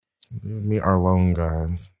Leave me alone,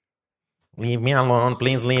 guys. Leave me alone.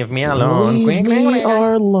 Please leave me alone. Leave me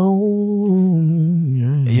alone.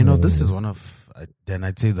 You know, this is one of, then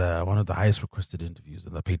I'd say one of the highest requested interviews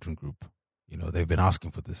in the patron group. You know, they've been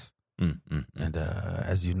asking for this. And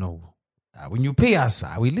as you know, when you pay us,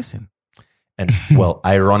 we listen. And well,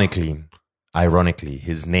 ironically,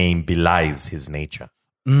 his name belies his nature.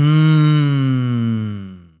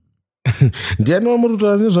 Ndiani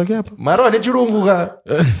wamurutaura zvake apa? Maro nechirungu ka.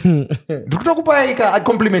 Ndikutokupai ka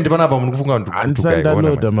compliment panapa munikufunga kuti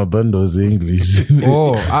handisandanoda mabundles English. Pane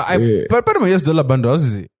 $1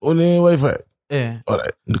 bundles. Une Wi-Fi? Yeah.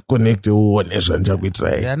 Alright, connect uone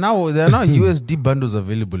zvandakuitira. There are now USD bundles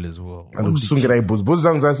available as well. Andisungira ibhudzi. Bhudzi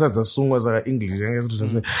dzangu dzasungwa saka English.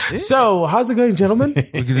 So, how's it going, gentlemen?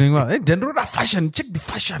 We're getting well. Hey, Dendro, fashion. Check the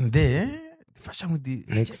fashion there. The fashion with the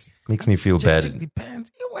makes me feel bad. Check the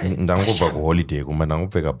pants. Ndangobva kuholiday kuma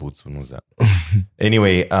ndangopfeka boots unoza.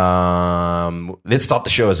 Anyway, let's start the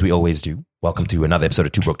show as we always do. Welcome to another episode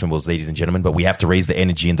of Two Broke Twimbles, ladies and gentlemen. But we have to raise the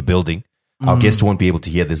energy in the building. Our guest won't be able to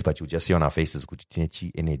hear this, but you'll just see on our faces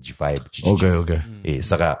energy vibe. Okay. Yeah,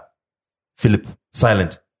 Saka, Philip,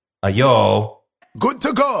 silent. Ayo. Good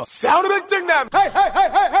to go. Sound of the thing, them. Hey.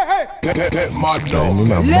 Get mad now.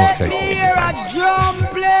 Let me hear a drum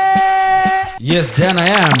play. Yes, Dan, I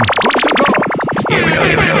am. Good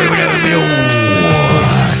to go.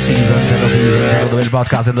 Season 10 of the Village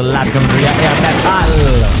Podcast in the Latin Country Air Metal.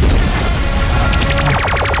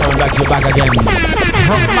 Coming back to you back again.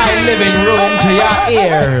 From my living room to your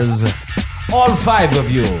ears. All 5 of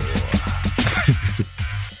you.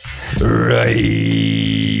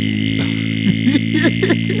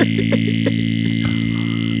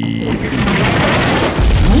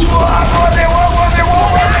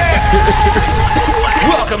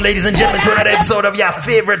 Welcome, ladies and gentlemen, to another episode of your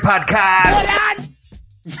favorite podcast.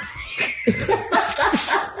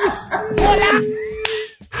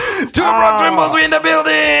 Two Broke Twimbles, we in the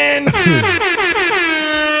building.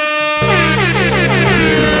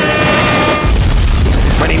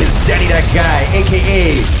 My name is Danny That Guy,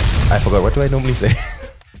 aka I forgot, what do I normally say?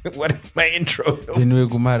 What is my intro?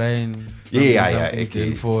 Yeah.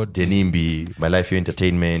 Again for Denimbi, My Life Your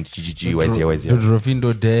Entertainment, GGG, YZ.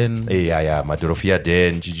 Dodrofindo Den. Yeah, Madorofia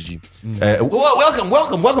Den, GGG.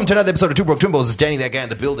 Welcome to another episode of Two Broke Twimbles. It's Danny That Guy in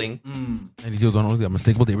the building. And he's not only the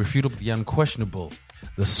unmistakable, the irrefutable, the unquestionable,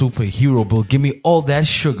 the superhero bull. Give me all that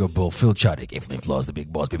sugar bull. Phil Chaddick, if Flame Flaws, the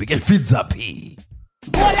big boss, baby. Get Fidz up, P.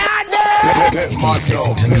 AKA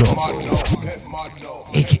Sexington Lawful,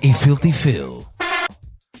 AKA Filthy Phil,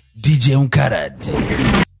 DJ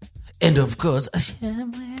Unkarad, and of course,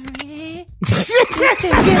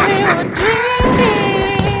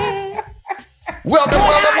 Welcome.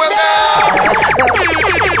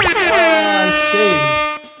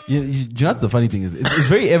 You know what the funny thing is? It's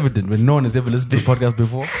very evident when no one has ever listened to the podcast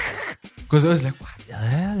before. Because I was like, what the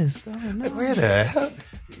hell is going on? Where the hell?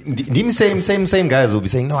 Same guys will be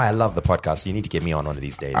saying, no, I love the podcast. You need to get me on one of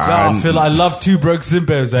these days. Phil, I love Two Broke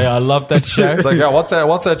Zimbos. I love that show. It's like, yeah, what's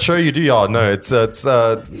that show you do, y'all? No, it's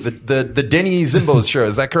the Denny Zimbos show.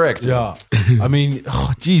 Is that correct? Yeah. I mean,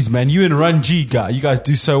 geez, man, you and Run G guy, you guys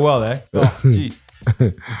do so well, eh? Oh, geez.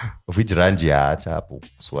 Which Ranji,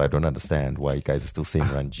 so I don't understand why you guys are still saying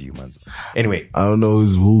Ranji, man. Anyway, I don't know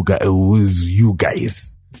who's you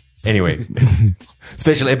guys. Anyway,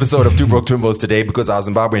 special episode of Two Broke Twimbles today because our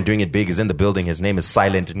Zimbabwean doing it big is in the building. His name is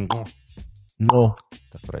Silent No.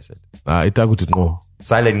 That's what I said. Itakuti no.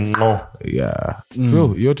 Silent No. Yeah.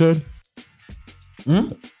 Phil, your turn.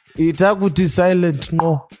 Itakuti Silent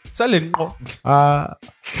No. Silent No.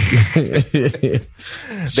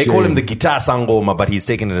 They call him the Guitar Sangoma, but he's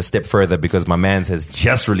taken it a step further because my man's has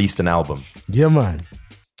just released an album. Yeah, man.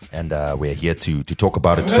 And we're here to talk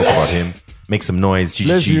about it, to talk about him. Make some noise.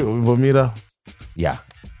 Bless you, Bomira. Yeah.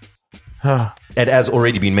 And as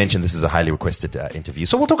already been mentioned, this is a highly requested interview.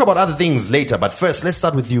 So we'll talk about other things later. But first, let's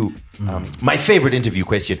start with you. My favorite interview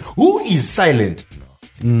question. Who is Silent?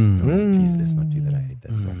 No, please, let's not do that. I hate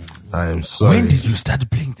that song. I am sorry. When did you start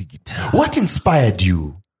playing the guitar? What inspired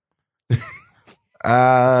you?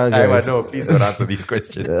 Guys, No, please don't answer these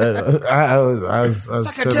questions. I was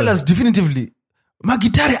Tell us definitively. Ma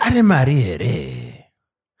guitar are mariere.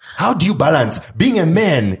 How do you balance being a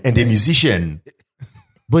man and a musician?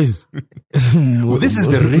 boys. Well, this is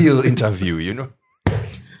the real interview, you know.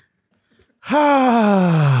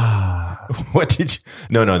 What did you?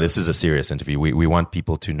 No, this is a serious interview. We want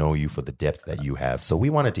people to know you for the depth that you have. So we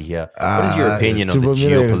wanted to hear, what is your opinion on the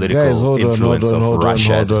geopolitical influence of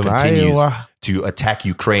Russia as it continues to attack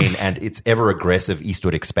Ukraine and its ever-aggressive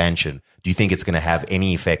eastward expansion? Do you think it's going to have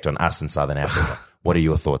any effect on us in Southern Africa? What are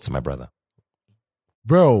your thoughts, my brother?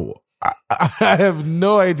 Bro, I have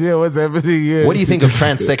no idea what's happening here. What do you think of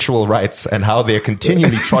transsexual rights and how they're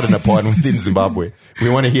continually trodden upon within Zimbabwe? We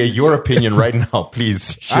want to hear your opinion right now.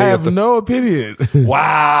 Please share. I have no opinion.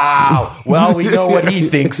 Wow. Well, we know what he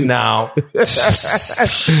thinks now.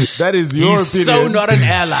 That is your He's opinion. so not an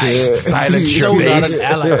ally. Silent So not Gervais. an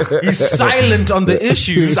ally. He's silent on the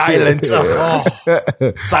issue. Silent.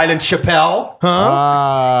 Silent Chappelle.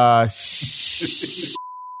 Huh?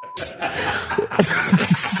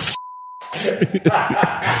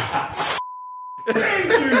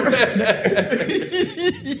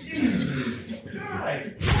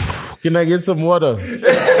 Can I get some water? No,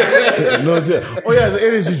 oh yeah, the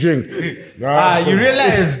energy drink. You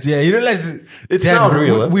realized, you realized It's not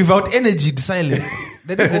real, huh? Without energy, silent.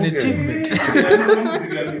 That is an achievement.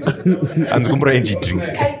 And Skumbra energy drink.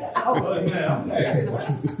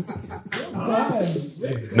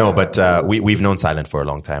 No, but we've known Silent for a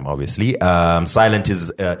long time, obviously. Silent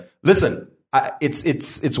is, listen,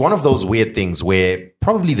 it's one of those weird things where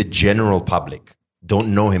probably the general public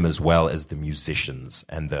don't know him as well as the musicians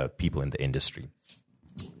and the people in the industry.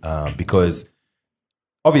 Because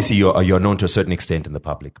obviously you're known to a certain extent in the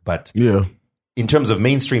public, but Yeah. in terms of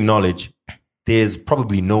mainstream knowledge, there's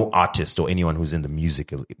probably no artist or anyone who's in the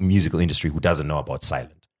musical industry who doesn't know about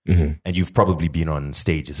Silent. Mm-hmm. And you've probably been on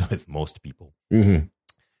stages with most people. Mm-hmm.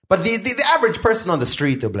 But the average person on the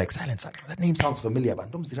street, they'll be like, Silent, that name sounds familiar.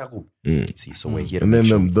 But see, so we're here to And make then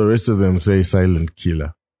sure. the rest of them say silent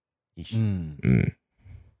killer. Ish.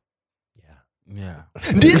 Yeah.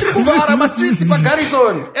 Ndikuvara ma-streets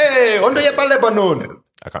pa-Garrison. Hey, ondo yepa Lebanon.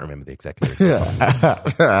 I can't remember the exact lyrics.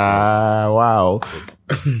 That's all. Wow.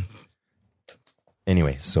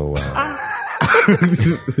 Anyway, so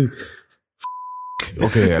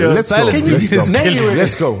Okay, let's go. Can you Let's go. just nail it?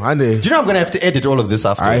 Let's go. Andy. do you know I'm gonna have to edit all of this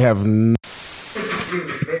after? I have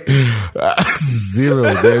zero.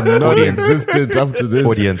 They're non-existent after this.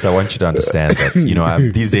 Audience, I want you to understand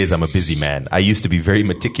that, these days I'm a busy man. I used to be very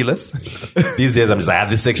meticulous. These days I'm just like,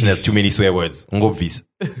 this section has too many swear words. Ngobvis.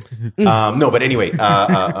 No, but anyway,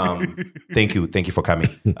 thank you for coming.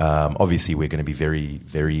 Obviously we're going to be very,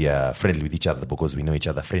 very friendly with each other because we know each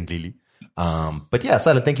other friendlily. But yeah,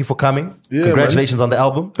 Silent, thank you for coming. Yeah, Congratulations on the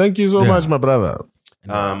album. Thank you so much, my brother.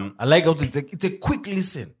 I like how it's a quick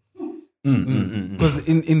listen. Because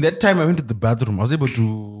in that time I went to the bathroom, I was able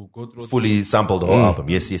to go through Fully sampled the whole album.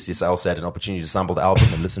 Yes. I also had an opportunity to sample the album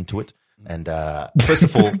and listen to it. And first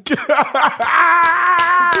of all,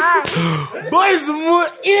 Boys,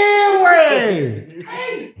 earway.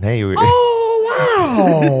 hey,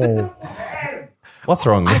 Oh, wow. what's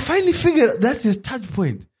wrong? I finally figured that's his touch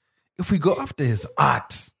point. If we go after his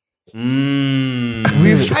art,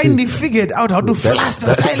 we finally figured out how to fluster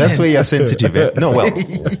Silent. That's where you're sensitive. Eh? No, well.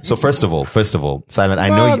 So first of all, Silent, I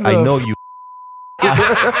know you.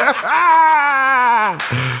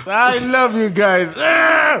 I love you guys.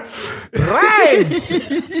 Right.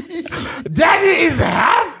 Daddy is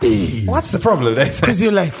happy. What's the problem? Because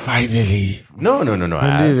you're like, finally. No.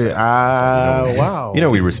 Wow.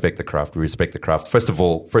 We respect the craft. We respect the craft. First of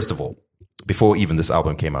all, before even this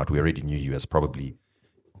album came out, we already knew you as probably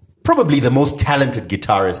the most talented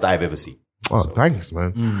guitarist I've ever seen. Oh, thanks,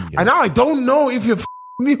 man. And now I don't know if you're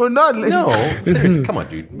me or not. Like, No, seriously, come on,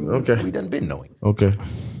 dude. Okay. We done been knowing. Okay.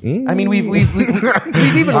 I mean, we've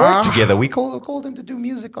even worked together. We called him to do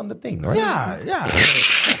music on the thing, right? Yeah.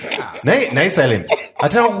 Nice, Silent.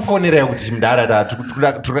 Atana kufonera kuti mdara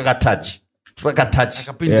tukakatouch.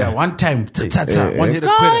 One time, one hit a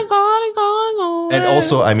quitter. And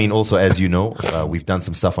also, as you know, we've done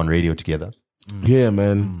some stuff on radio together. Yeah,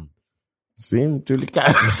 man. Seem to like No.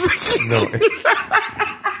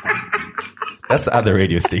 That's the other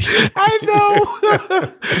radio station. I know.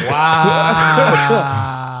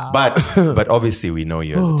 Wow. But obviously we know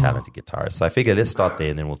you as a talented guitarist. So I figure let's start there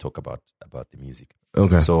and then we'll talk about the music.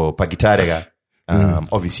 Okay. So Pagitarega,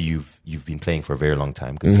 obviously you've been playing for a very long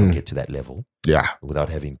time because you don't get to that level Yeah. without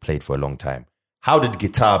having played for a long time. How did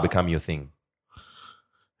guitar become your thing?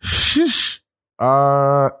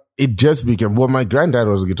 It just became, well, my granddad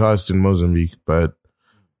was a guitarist in Mozambique, but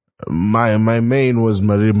my main was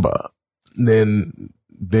marimba, then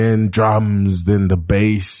drums, then the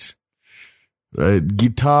bass, right?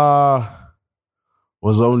 Guitar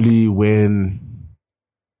was only when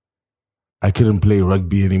I couldn't play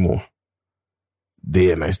rugby anymore.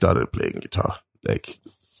 Then I started playing guitar, like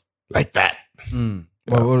that.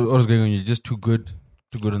 What was going on? You're just too good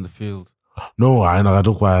in the field. No, I know I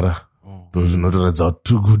don't quite. Those not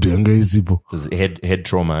too good. Does head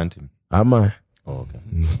trauma and Am I? Oh,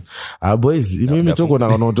 okay. Boys, imimi toko na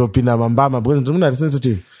unotopinda mambama because I'm not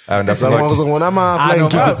sensitive. I'd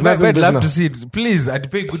love to see it. Please, I'd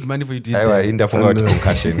pay good money for you to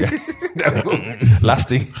concussion.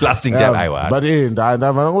 lasting time. But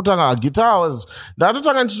guitar was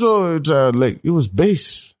like it was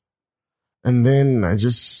bass, and then I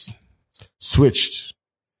just switched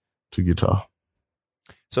to guitar.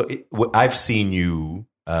 So I've seen you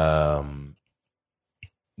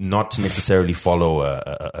not necessarily follow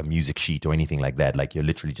a music sheet or anything like that. Like you're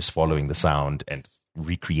literally just following the sound and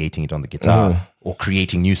recreating it on the guitar or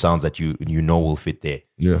creating new sounds that you know will fit there.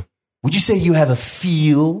 Yeah. Would you say you have a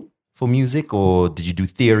feel for music, or did you do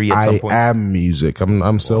theory at some point? I am music.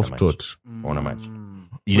 I'm self-taught.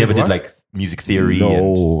 You never did like music theory?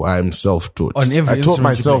 No, I'm self-taught. I taught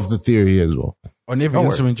myself the theory as well. On every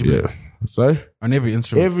instrument you play? Sorry? On every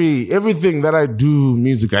instrument? Everything that I do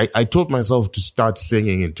music, I taught myself to start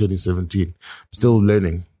singing in 2017. I'm still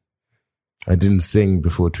learning. I didn't sing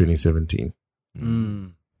before 2017.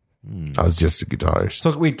 I was just a guitarist.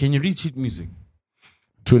 So wait, can you read sheet music?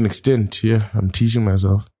 To an extent, yeah. I'm teaching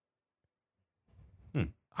myself.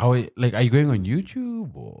 How, like, are you going on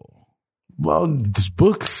YouTube or? Well, there's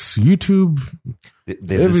books, YouTube.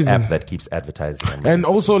 There's this app that keeps advertising. And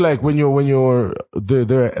also, like, when you're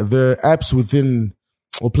the apps within,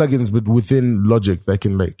 or plugins, but within Logic that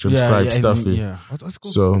can, like, transcribe stuff. What's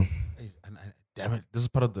cool? So. Damn it! This is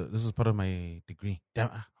part of my degree. Damn,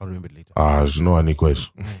 I'll remember it later. There's no any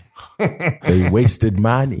question. They wasted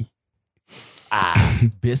money.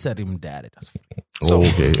 Besarim dad. So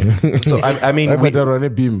okay. So I mean, we run a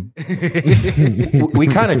beam. We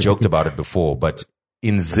kind of joked about it before, but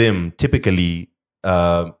in Zim, typically,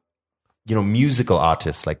 musical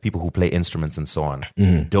artists, like people who play instruments and so on,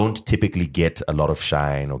 don't typically get a lot of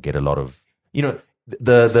shine or get a lot of,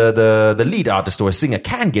 the lead artist or a singer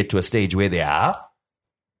can get to a stage where they are.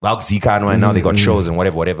 Well, Zikan right now, they got shows and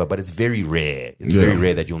whatever, but it's very rare. It's very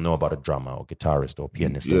rare that you'll know about a drummer or guitarist or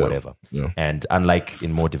pianist or whatever. Yeah. And unlike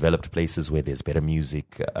in more developed places where there's better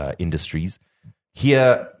music industries,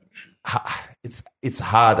 here it's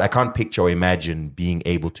hard. I can't picture or imagine being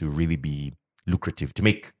able to really be lucrative, to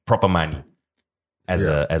make proper money as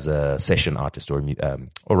a session artist or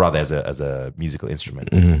rather as a musical instrument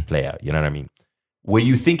player. You know what I mean? Were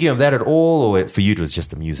you thinking of that at all, or for you it was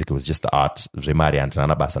just the music, it was just the art?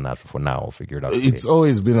 For now, I'll figure it out. It's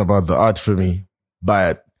always been about the art for me,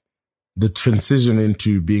 but the transition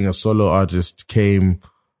into being a solo artist came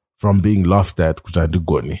from being laughed at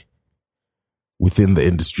within the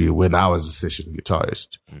industry when I was a session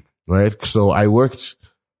guitarist, right? So I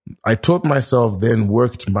taught myself, then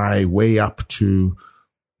worked my way up to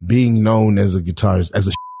being known as a guitarist, as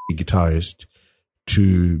a guitarist,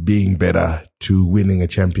 to being better, to winning a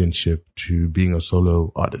championship, to being a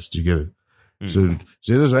solo artist. You get it? So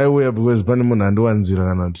this is right away because because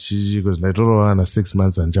I told her 6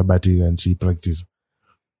 months and Jabati and she practice.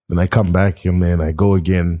 Then I come back and then I go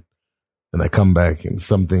again and I come back and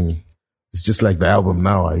something. It's just like the album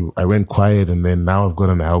now. I went quiet and then now I've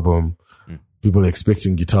got an album. People are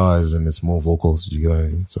expecting guitars and it's more vocals. You get what I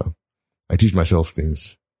mean? So I teach myself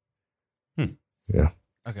things. Yeah.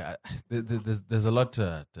 Okay, there's a lot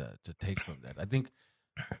to take from that. I think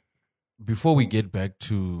before we get back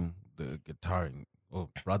to the guitaring, or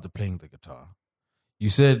rather playing the guitar,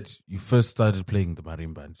 you said you first started playing the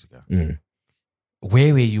marimba.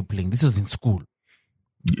 Where were you playing? This was in school.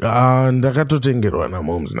 Your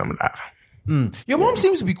mom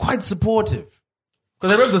seems to be quite supportive.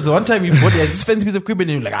 Because I remember this one time you bought this fancy piece of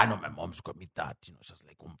equipment and you're like, my mom's got me that. She's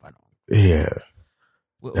like, yeah.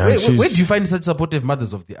 Where do you find such supportive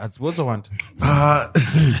mothers of the arts? What do you want?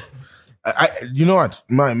 You know what?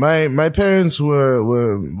 My parents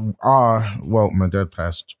my dad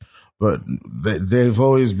passed, but they've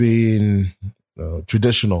always been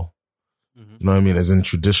traditional. You know what I mean? As in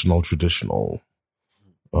traditional,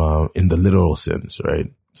 in the literal sense,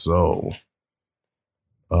 right? So,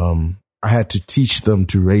 I had to teach them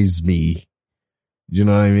to raise me. You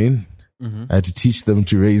know what I mean? I had to teach them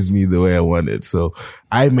to raise me the way I wanted. So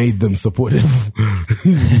I made them supportive.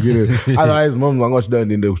 Otherwise, mom was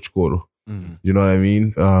done in the chukoro. You know what I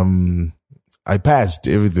mean? I passed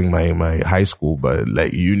everything my high school, but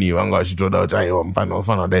like uni, but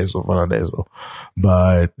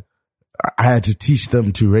I had to teach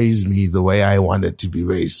them to raise me the way I wanted to be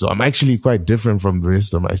raised. So I'm actually quite different from the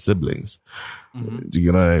rest of my siblings. Do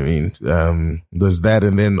you know what I mean? There's that,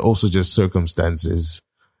 and then also just circumstances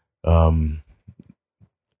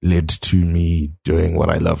led to me doing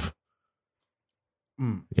what I love.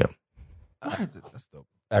 Yeah. That's dope.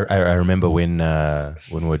 I remember when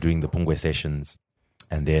we were doing the Pungwe sessions,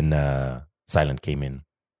 and then Silent came in.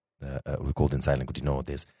 We called in Silent. You know,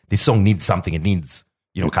 this song needs something. It needs,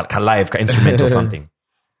 you know, live, instrumental something.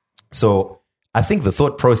 So I think the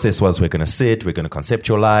thought process was, we're going to sit, we're going to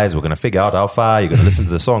conceptualize, we're going to figure out how far, you're going to listen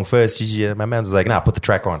to the song first. My man was like, nah, put the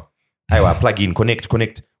track on. I plug in, connect.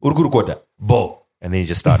 Urgurukoda, bo. And then he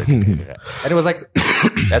just started. And it was like,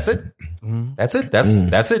 that's it. That's it.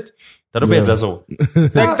 That's it.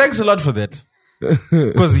 Thanks a lot for that.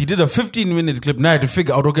 Because he did a 15-minute clip. Now I had to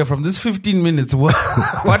figure out, okay, from this 15 minutes, what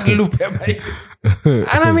loop am I? And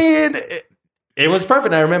I mean, it was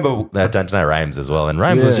perfect. I remember that Tantana Rhymes as well. And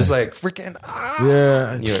Rhymes was just like, freaking,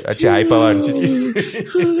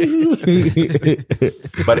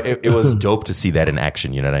 But it was dope to see that in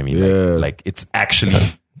action. You know what I mean? Like it's actually,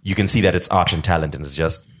 you can see that it's art and talent. And it's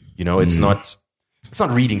just, you know, it's not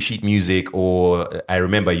reading sheet music, or I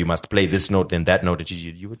remember you must play this note and that note.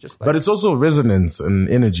 You were just like, but it's also resonance and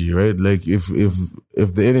energy, right? Like if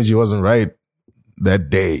the energy wasn't right that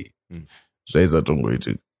day,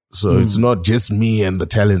 so it's not just me and the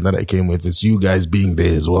talent that I came with. It's you guys being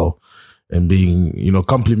there as well and being, you know,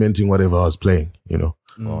 complimenting whatever I was playing, you know.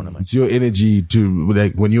 It's your energy to,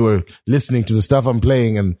 like, when you were listening to the stuff I'm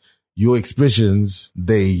playing and your expressions,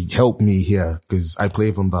 they help me here because I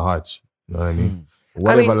play from the heart. You know what I mean?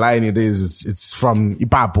 Whatever line it is, it's from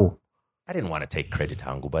Ipapo. I didn't want to take credit,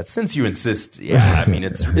 Hangu, but since you insist, I mean,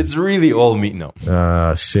 it's really all me. No.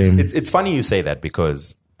 Shame. It's funny you say that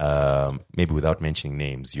because maybe without mentioning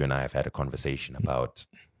names, you and I have had a conversation about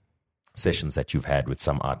sessions that you've had with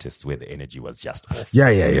some artists where the energy was just off. Yeah.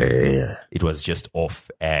 It was just off,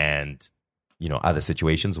 and you know, other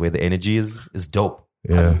situations where the energy is dope.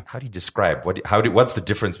 Yeah. How do you describe what's the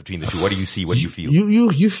difference between the two? What do you see? What do you feel?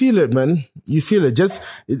 You feel it, man. You feel it.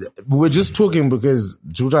 We're just talking because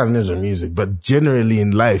Jutan is music, but generally in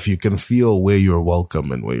life, you can feel where you're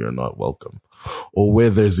welcome and where you're not welcome, or where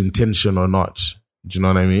there's intention or not. Do you know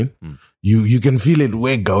what I mean? You can feel it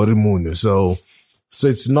where Gaurimun. So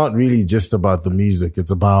it's not really just about the music. It's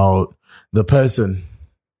about the person.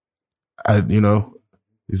 You know,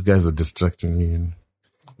 these guys are distracting me.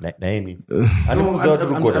 I'm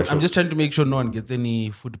just trying to make sure no one gets any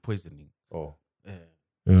food poisoning. Oh.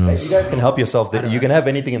 You guys can help yourself. You can have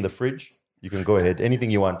anything in the fridge. You can go ahead. Anything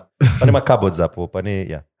you want. Help yourself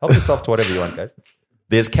to whatever you want, guys.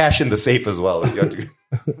 There's cash in the safe as well. If you have to.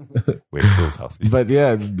 Wait, Phil's house. But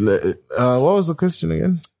yeah, what was the question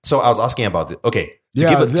again? So I was asking about the, okay.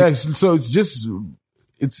 So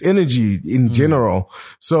it's energy in general.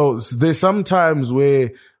 So there's some times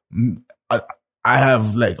where I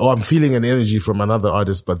have like, I'm feeling an energy from another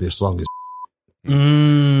artist, but their song is.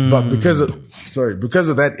 But because of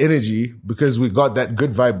that energy, because we got that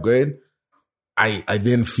good vibe going, I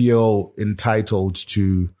then feel entitled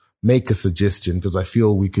to make a suggestion because I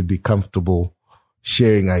feel we could be comfortable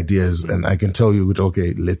sharing ideas, and I can tell you,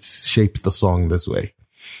 okay, let's shape the song this way.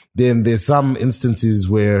 Then there's some instances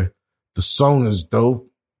where the song is dope,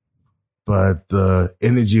 but the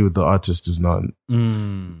energy with the artist is not.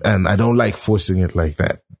 And I don't like forcing it like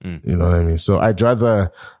that. You know what I mean? So I'd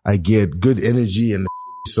rather I get good energy in the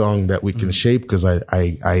song that we can shape, because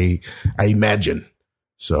I imagine.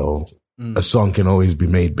 So a song can always be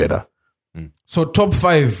made better. So top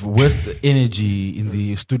 5 worst energy in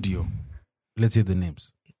the studio. Let's say the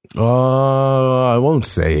names. I won't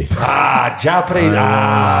say. Japre.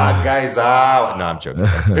 Guys. No, I'm joking.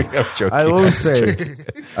 I'm joking. I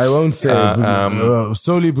won't say.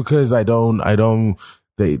 Solely because I don't.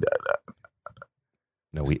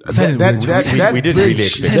 No, we didn't really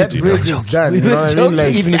expect that bridge is done. You know what I mean?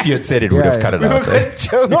 Like, even if you had said it, we would have cut it out. Right?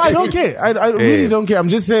 No, I don't care. I really don't care. I'm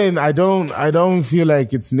just saying I don't feel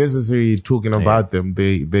like it's necessary talking about them.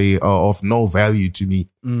 They are of no value to me.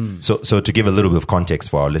 So to give a little bit of context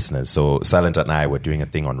for our listeners, so Silent and I were doing a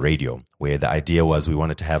thing on radio where the idea was we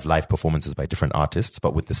wanted to have live performances by different artists,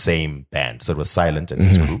 but with the same band. So it was Silent and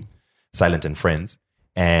his group, Silent and Friends.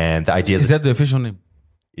 And the idea is that the official name?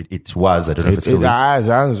 It was. I don't know if it still is. My favors.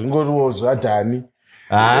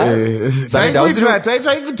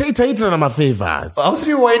 I was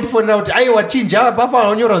rewind for now. I was change up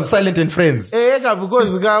on your on Silent and Friends.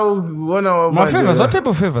 Because my favors. What type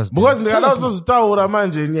of favors? Because I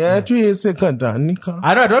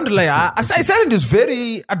don't like. Silent is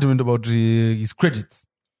very adamant about his credits.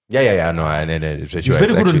 Yeah. No, it's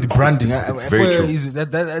very good on the branding. It's very true.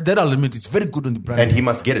 That element is very good on the branding. And he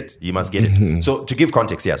must get it. So to give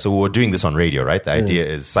context, so we're doing this on radio, right? The idea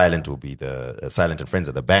is Silent will be the Silent and Friends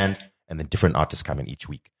of the band, and then different artists come in each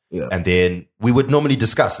week. Yeah. And then we would normally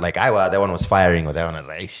discuss, like, that one was firing, or that one was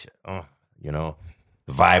like, the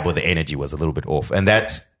vibe or the energy was a little bit off. And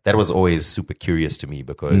that was always super curious to me,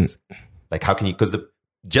 because like, how can you, because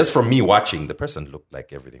just from me watching, the person looked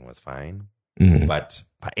like everything was fine. But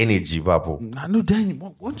energy, babu. No, Danny.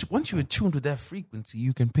 Once you're attuned to that frequency,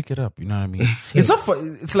 you can pick it up. You know what I mean? It's not.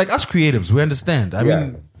 It's like us creatives. We understand. I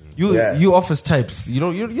mean, you office types. You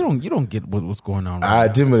don't get what's going on.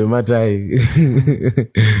 Right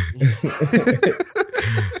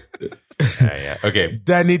Okay.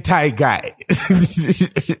 Danny Thai guy.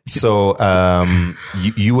 So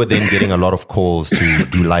you were then getting a lot of calls to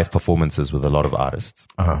do live performances with a lot of artists.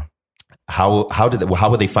 Uh-huh. How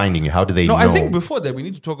were they finding you? How did they know? I think before that we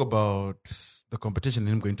need to talk about the competition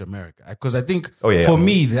and him going to America, because I think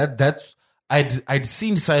me that's I'd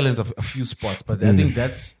seen Silence of a few spots, but I think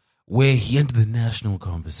that's where he entered the national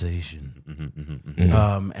conversation.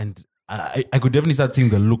 And I could definitely start seeing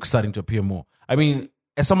the look starting to appear more. I mean,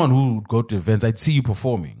 as someone who would go to events, I'd see you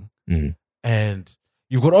performing, and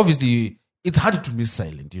you've got, obviously, it's hard to miss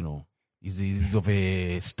Silent. You know, he's of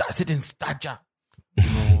a certain stature. You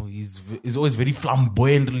know, he's always very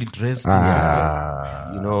flamboyantly dressed.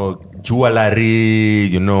 Jewelry.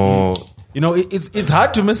 It's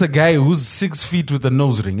hard to miss a guy who's 6 feet with a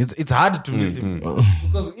nose ring. It's hard to miss him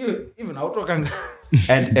because even out.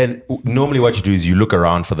 And normally what you do is you look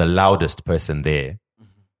around for the loudest person there,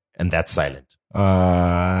 and that's Silent.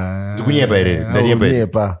 You're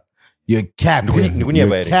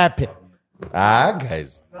capping.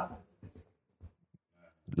 Guys.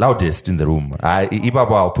 Loudest in the room.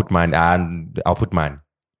 Ibaba, I'll put mine, and I'll put mine.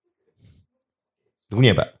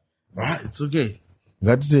 It's okay.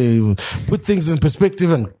 Got to put things in perspective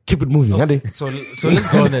and keep it moving. So let's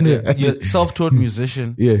go on that. You're a self-taught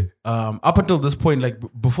musician. Yeah. Up until this point, like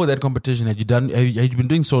before that competition, had you been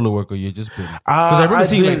doing solo work, or you just been? Because I remember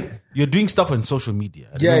seeing like you're doing stuff on social media.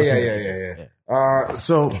 Yeah.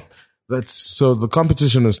 So the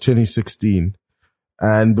competition was 2016.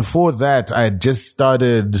 And before that, I just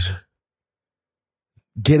started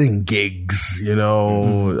getting gigs,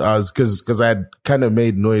 because I had kind of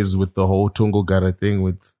made noise with the whole Tungo Gara thing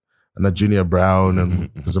with Junior Brown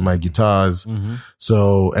and because of my guitars.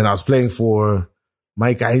 So, and I was playing for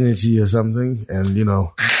Mike Ainity or something, and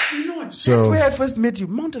that's where I first met you,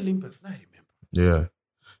 Mount Olympus. I remember. Yeah.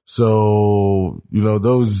 So,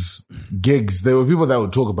 those gigs, there were people that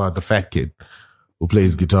would talk about the fat kid who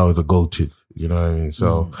plays guitar with a gold tooth. You know what I mean?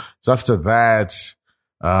 So after that,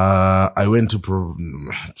 I went to,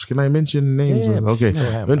 can I mention names? Yeah, okay.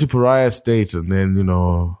 Went to Pariah State, and then,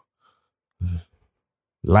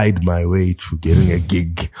 lied my way to getting a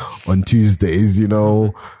gig on Tuesdays,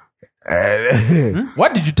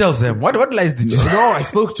 What did you tell them? What lies did you say? No, I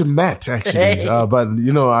spoke to Matt, actually. But,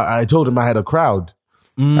 I told him I had a crowd.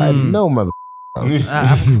 I know, mother.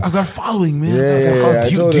 I've got following, man. Yeah,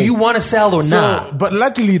 do you want to sell or not? But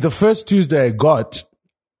luckily, the first Tuesday I got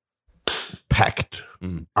packed.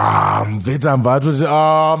 I'm fine,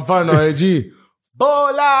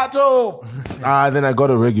 Bolato. Then I got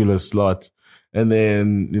a regular slot, and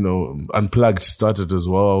then Unplugged started as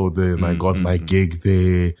well. Then I got my gig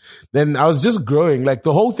there. Then I was just growing. Like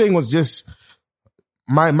the whole thing was just.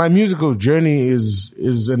 My musical journey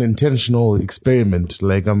is an intentional experiment.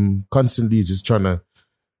 Like I'm constantly just trying to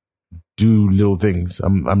do little things.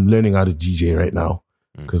 I'm learning how to DJ right now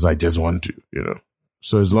because I just want to,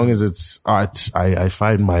 So as long as it's art, I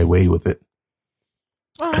find my way with it,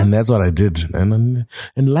 and that's what I did. And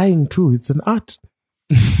lying too, it's an art.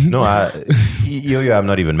 No, I'm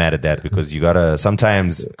not even mad at that, because you gotta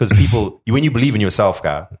sometimes, because people, when you believe in yourself,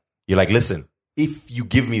 you're like, listen. If you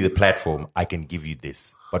give me the platform, I can give you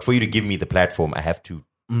this. But for you to give me the platform, I have to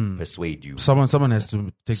persuade you. Someone has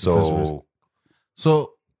to take the first risk.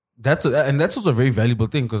 So that's also a very valuable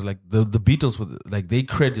thing, because like the Beatles, they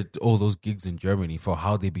credit all those gigs in Germany for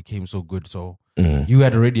how they became so good. So you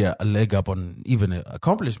had already a leg up on even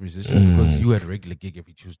accomplished musicians because you had a regular gig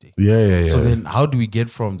every Tuesday. Yeah. So then how do we get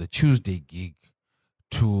from the Tuesday gig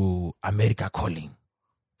to America Calling?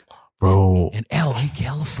 Bro. In LA,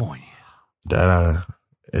 California.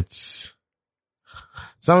 It's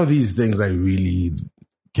some of these things I really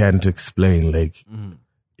can't explain. Like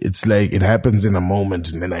it's like it happens in a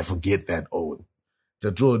moment, and then I forget that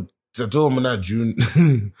June,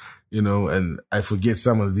 and I forget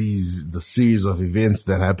some of the series of events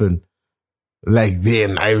that happen. Like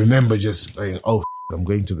then I remember just like, I'm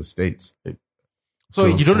going to the States. Like, so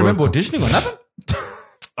you don't remember auditioning or nothing?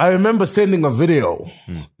 I remember sending a video,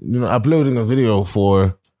 uploading a video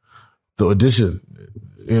for the audition,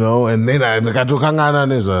 and then I got to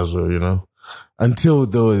until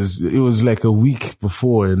it was like a week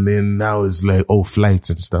before, and then now it's like, flights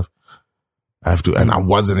and stuff. I have to, and I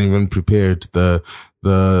wasn't even prepared. The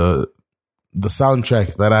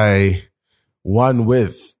soundtrack that I won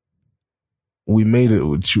with we made it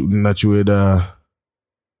with Nachueda, I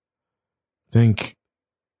think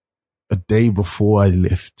a day before I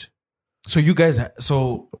left. So you guys, it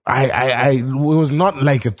was not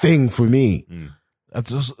like a thing for me.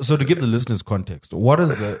 So to give the listeners context, what is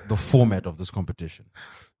the format of this competition?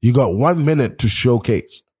 You got 1 minute to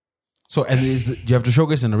showcase. So, and do you have to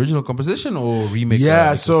showcase an original composition or remake?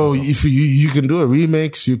 Yeah, so if you can do a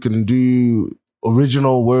remix, you can do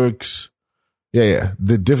original works. Yeah,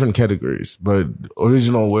 the different categories. But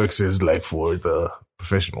original works is like for the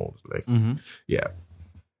professionals. Like, yeah.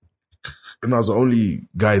 And I was the only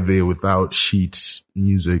guy there without sheets,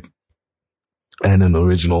 music, and an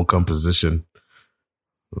original composition.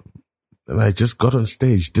 And I just got on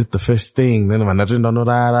stage, did the first thing. Then the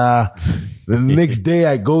next day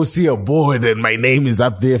I go see a board and my name is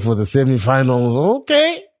up there for the semifinals.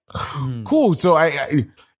 Okay, cool. So I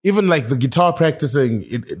even like the guitar practicing,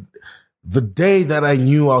 the day that I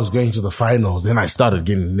knew I was going to the finals, then I started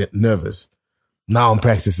getting nervous. Now I'm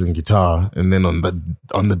practicing guitar. And then on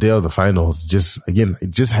the day of the finals, it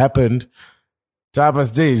just happened. Top of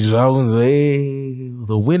stage, I was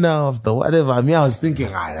the winner of the whatever. I mean, I was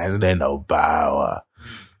thinking, there's no power.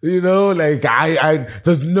 You know, like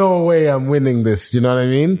there's no way I'm winning this. You know what I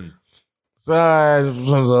mean?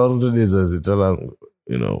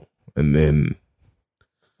 You know, and then,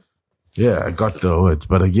 yeah, I got the awards.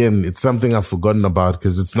 But again, it's something I've forgotten about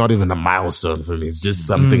because it's not even a milestone for me. It's just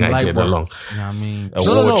something I did along. I mean,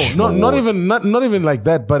 not even like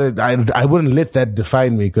that. But I wouldn't let that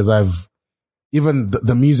define me because even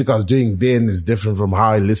the music I was doing then is different from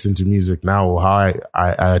how I listen to music now or how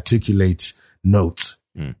I articulate notes.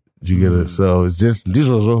 Do you get it? So it's just,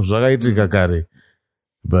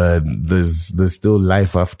 but there's still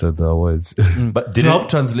life after the awards. But did it help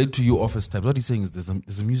translate to your office type? What he's saying is there's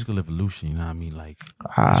a musical evolution, you know what I mean? Like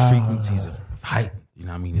his frequencies have heightened, you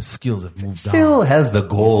know what I mean? His skills have moved down. Phil has the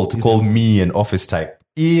goal to call me an office type.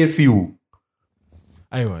 If you.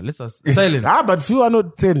 Anyway, let's silent. But few are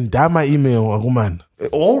not saying my email, woman.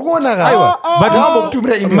 But how about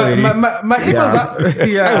my emails are,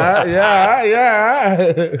 yeah.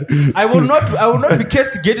 I will not be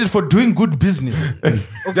castigated for doing good business.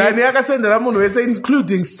 Danny, I can send Ramon,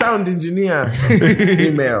 including sound engineer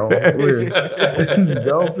email.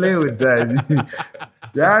 Don't play with Danny.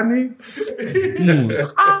 Danny,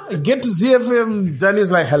 get to ZFM.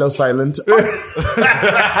 Danny's like, hello, silent.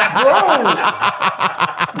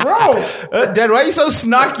 Bro. Dad, why are you so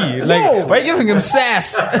snarky? Like, why are you giving him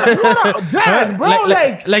sass? Dad, bro,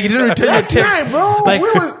 like you didn't return your text. Right, bro. Like,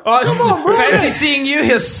 come on, bro. Fancy seeing you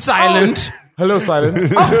here, silent. Hello,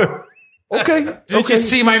 silent. Okay. Did you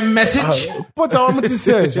see my message? What I want to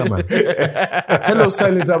say, man. Hello,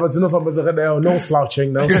 silent. No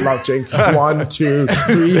slouching. 1, 2,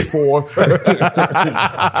 3, 4.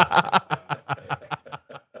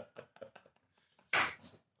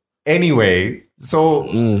 Anyway, so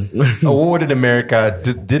awarded America,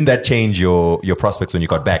 didn't that change your prospects when you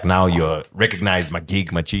got back? Now you're recognized, my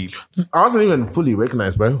gig, my chief. I wasn't even fully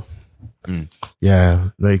recognized, bro.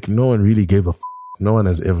 Yeah, like no one really gave a no one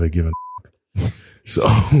has ever given so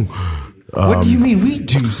what do you mean we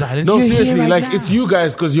do, Silent? No, seriously, like it's you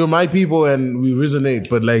guys because you're my people and we resonate,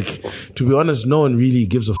 but like to be honest, no one really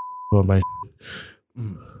gives a about my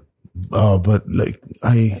but like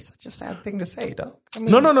it's such a sad thing to say, dog. I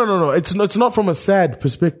mean, no. It's not from a sad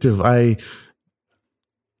perspective. I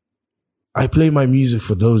play my music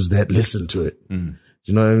for those that listen to it.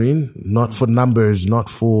 You know what I mean? Not for numbers, not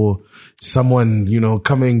for someone,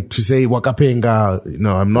 coming to say Wakapenga.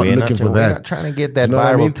 No, I'm not looking for that. We're not trying to get that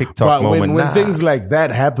viral TikTok moment. When things like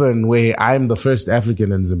that happen, where I'm the first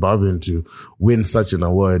African and Zimbabwean to win such an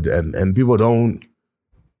award, and people don't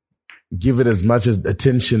give it as much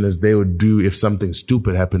attention as they would do if something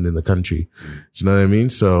stupid happened in the country. You know what I mean?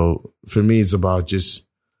 So for me, it's about just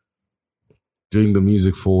doing the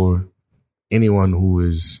music for anyone who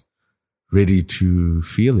is ready to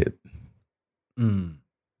feel it.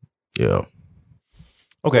 Yeah.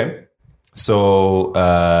 Okay. So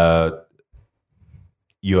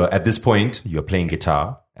you're at this point, you're playing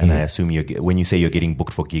guitar. And I assume when you say you're getting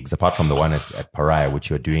booked for gigs, apart from the one at Pariah, which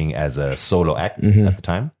you're doing as a solo act at the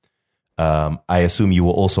time, I assume you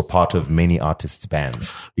were also part of many artists'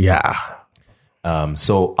 bands. Yeah.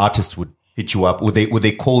 So artists would hit you up. Would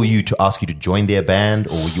they call you to ask you to join their band,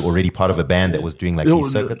 or were you already part of a band that was doing like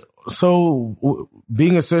these circuits? So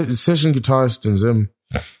being a session guitarist in Zim,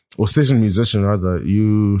 or session musician rather,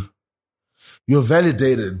 you're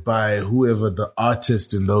validated by whoever the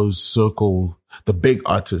artist in the big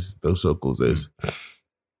artist in those circles is.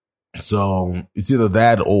 So it's either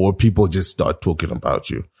that or people just start talking about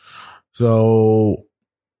you. So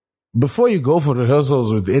before you go for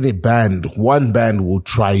rehearsals with any band, one band will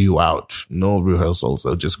try you out. No rehearsals.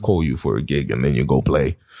 They'll just call you for a gig and then you go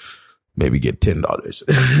play. Maybe get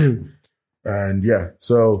 $10. And yeah,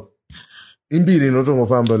 so indeed,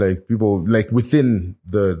 like people like within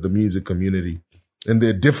the music community, and there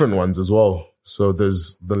are different ones as well. So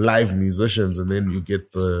there's the live musicians, and then you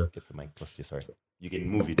get the mic close to you. Sorry, you can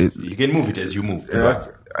move it. You can move it as you move.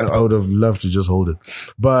 I would have loved to just hold it,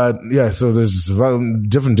 but yeah. So there's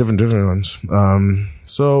different ones.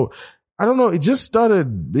 So I don't know. It just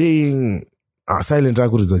started being Silent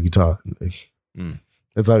Akuri is a guitar.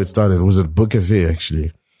 That's how it started. It was at Book Cafe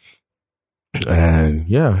actually. And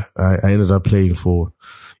yeah, I ended up playing for,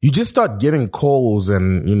 you just start getting calls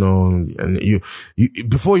and, and you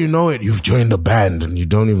before you know it, you've joined a band and you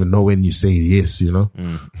don't even know when you say yes,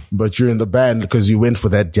 but you're in the band because you went for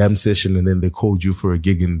that jam session and then they called you for a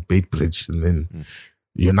gig in Beitbridge and then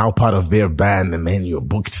you're now part of their band and then you're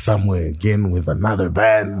booked somewhere again with another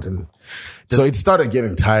band. And so it started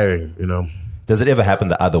getting tiring, Does it ever happen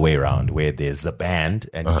the other way around where there's a band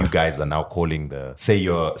and you guys are now calling say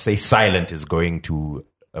Silent is going to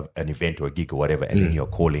an event or a gig or whatever and then you're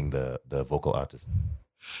calling the vocal artist?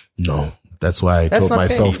 No, that's why I told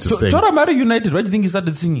myself to sing. Tora Mara United, why do you think he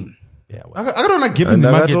started singing? Yeah, I don't want to give him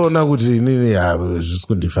the market. I was just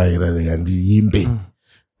going to define it and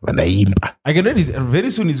I can read it. Very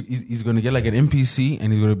soon he's going to get like an MPC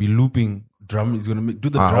and he's going to be looping drum. He's going to do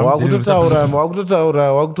the drum.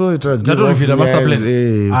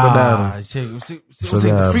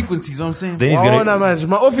 The frequencies, you know what I'm saying? Then he's going to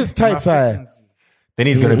my office types are. Then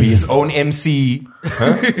he's going to be his own MC.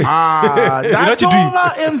 That's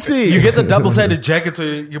MC. You get the double-sided jacket, so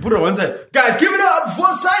you put it on one side. Guys, give it up for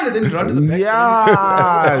Silent. Then you run to the back.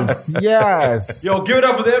 Yes. Yo, give it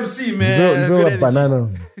up for the MC, man. Grow a banana.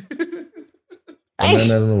 I don't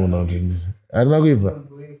know.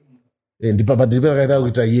 So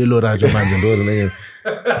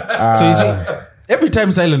you see, every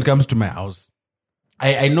time Silent comes to my house,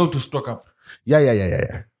 I know to stock up.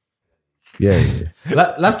 Yeah.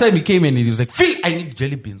 Last time he came in, he was like, Phil, I need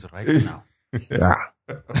jelly beans right now.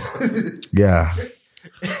 Yeah.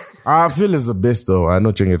 Phil is the best though. I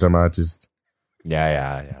know Chengetam artist.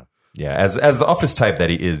 Yeah. As the office type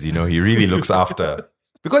that he is, he really looks after.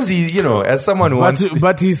 Because he, as someone who wants...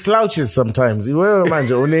 But he slouches sometimes. He'll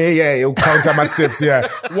counter my steps here.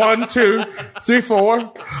 1, 2, 3,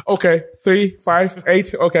 4. Okay. 3, 5,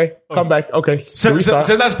 8. Okay. Come back. Okay. Send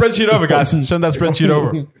that spreadsheet over, guys. Send that spreadsheet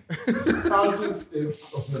over.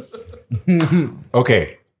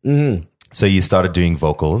 Okay. So you started doing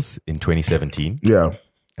vocals in 2017. Yeah.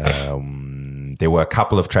 There were a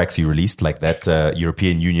couple of tracks you released, like that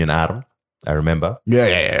European Union Arm. I remember.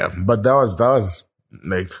 Yeah. But that was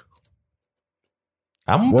like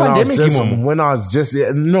when I was just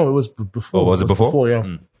no, it was before. Oh, was it before? Yeah,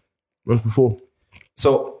 it was before.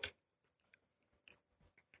 So,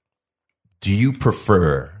 do you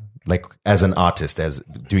prefer, like, as an artist, as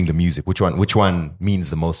doing the music? Which one means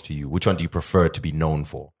the most to you? Which one do you prefer to be known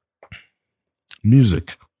for?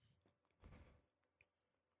 Music.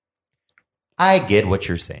 I get what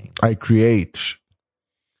you're saying. I create.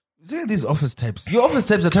 Look at these office types. Your office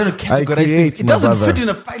types are trying to categorize things. It doesn't fit in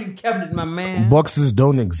a filing cabinet, my man. Boxes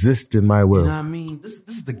don't exist in my world. You know what I mean? This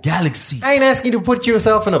is the galaxy. I ain't asking you to put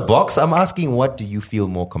yourself in a box. I'm asking, what do you feel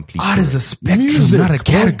more complete? Art is a spectrum, music, not a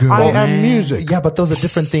category. I am music. Yeah, but those are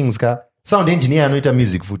different things, ka. Sound engineer and a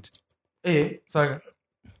music foot. Saga.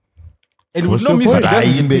 And with no music,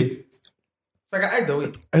 Saga, either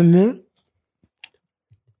way. And then?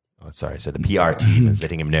 Oh, sorry. So the PR team is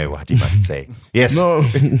letting him know what he must say. Yes. No.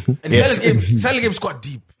 And Silent Game's quite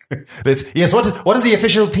deep. Yes. What is the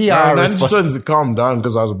official PR response? I'm just to calm down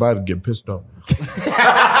because I was about to get pissed off.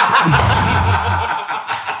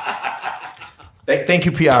 Thank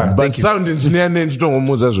you, PR. But sound engineer and don't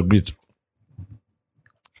almost as a bit.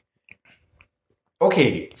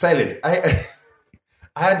 Okay, Silent.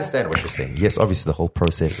 I understand what you're saying. Yes, obviously the whole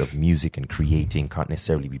process of music and creating can't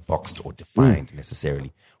necessarily be boxed or defined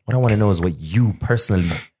necessarily. What I want to know is what you personally,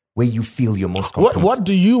 where you feel you're most complete. What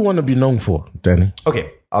do you want to be known for, Danny?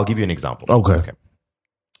 Okay, I'll give you an example. Okay.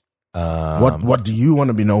 What do you want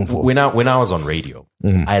to be known for? When I was on radio,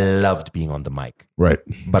 I loved being on the mic. Right.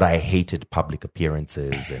 But I hated public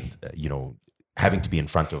appearances and, having to be in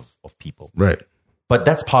front of people. Right. But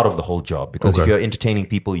that's part of the whole job because if you're entertaining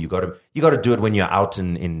people, you got to do it when you're out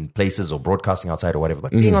in places or broadcasting outside or whatever.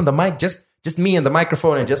 But being on the mic, just me and the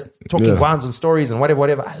microphone and just talking guans and stories and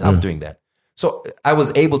whatever. I love doing that. So I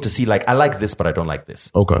was able to see like, I like this, but I don't like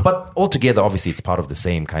this. Okay. But altogether, obviously, it's part of the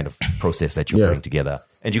same kind of process that you're putting together.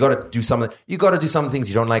 And you got to do some things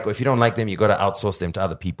you don't like. Or if you don't like them, you got to outsource them to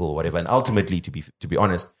other people or whatever. And ultimately, to be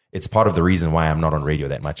honest, it's part of the reason why I'm not on radio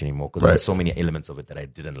that much anymore, because there's so many elements of it that I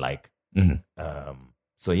didn't like.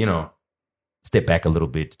 So, step back a little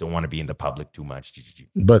bit. Don't want to be in the public too much.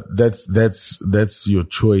 But that's your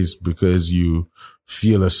choice because you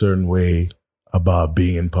feel a certain way about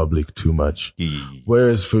being in public too much.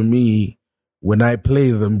 Whereas for me, when I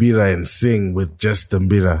play the mbira and sing with just the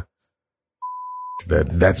mbira,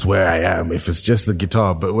 that's where I am. If it's just the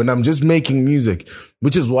guitar, but when I'm just making music,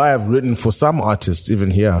 which is why I've written for some artists even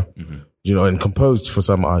here, and composed for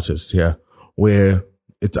some artists here, where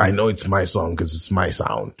I know it's my song because it's my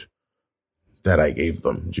sound that I gave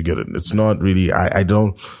them. Do you get it? It's not really, I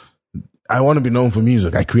want to be known for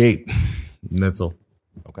music. I create. And that's all.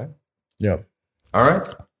 Okay. Yeah. All right.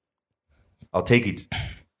 I'll take it.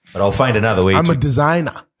 But I'll find another way. I'm a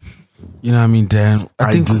designer. You know what I mean, Dan?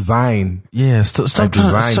 I think design. Yeah, stop trying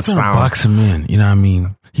to box him in. You know what I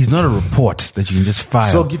mean? He's not a report that you can just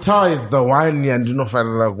file. So guitar is the one and you know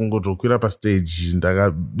fanele kungoto kwira pa stage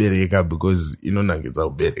ndakabereka because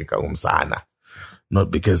nangizabereka umsana.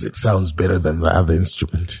 Not because it sounds better than the other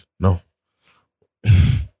instrument. No.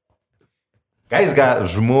 Guys got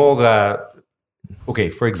Zhumoga. Okay,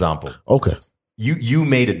 for example. Okay. You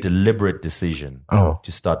made a deliberate decision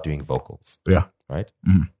to start doing vocals. Yeah. Right?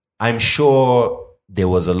 Mm. I'm sure there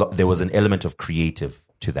was an element of creative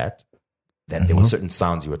to that there were certain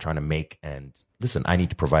sounds you were trying to make, and listen, I need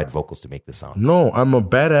to provide vocals to make the sound. No, I'm a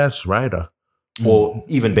badass writer. Or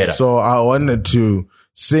even better. So I wanted to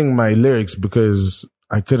sing my lyrics because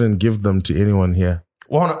I couldn't give them to anyone here.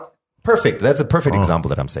 Well, no, perfect. That's a perfect example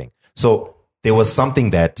that I'm saying. So there was something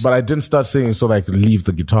that... But I didn't start singing so that I could leave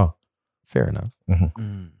the guitar. Fair enough.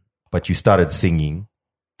 But you started singing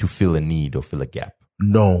to fill a need or fill a gap.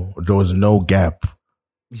 No, there was no gap.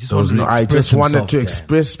 I just wanted to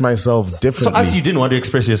express myself differently. So as you didn't want to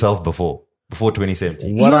express yourself before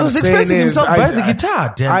 2017. What I'm saying is, by the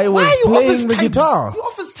guitar, Dan. I was playing the guitar. You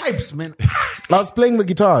offers types, man. I was playing the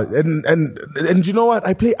guitar, and you know what?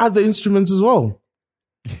 I play other instruments as well.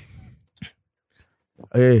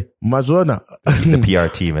 Hey, Mazona. The PR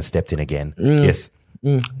team has stepped in again. Yes.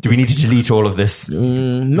 Do we need to delete all of this?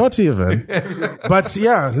 Not even. But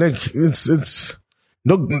yeah, like it's.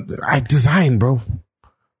 Look, I design, bro.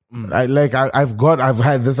 I've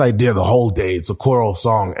had this idea the whole day. It's a choral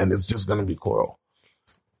song, and it's just gonna be choral.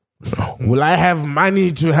 Will I have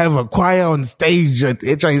money to have a choir on stage at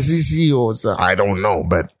HICC or so? I don't know,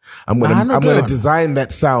 but I'm gonna design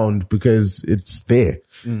that sound because it's there.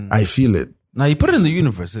 I feel it. Now you put it in the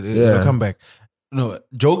universe. It'll come back. No,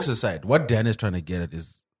 jokes aside, what Dan is trying to get at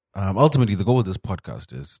is ultimately the goal of this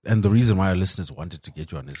podcast is, and the reason why our listeners wanted to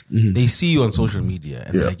get you on is they see you on social media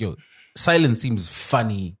and they're like, yo, silence seems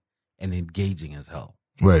funny and engaging as hell.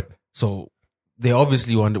 Right. So they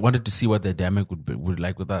obviously wanted to see what their dynamic would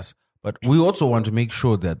like with us. But we also want to make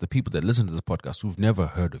sure that the people that listen to this podcast who've never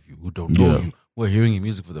heard of you, who don't know you, who are hearing your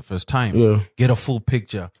music for the first time, get a full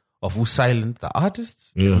picture of who Silent the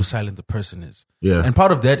artist and who Silent the person is. Yeah. And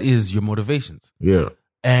part of that is your motivations. Yeah.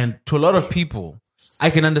 And to a lot of people, I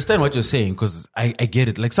can understand what you're saying because I get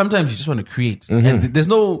it. Like sometimes you just want to create. And there's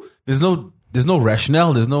no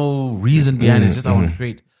rationale, there's no reason behind it. It's just I want to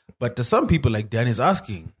create. But to some people, like Dan is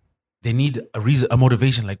asking, they need a reason, a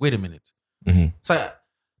motivation. Like, wait a minute. So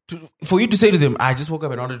for you to say to them, I just woke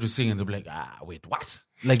up and wanted to sing, and they'll be like, wait, what?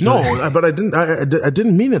 Like, no, but I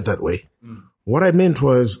didn't mean it that way. What I meant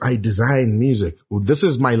was I design music. This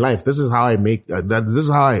is my life. This is how I make this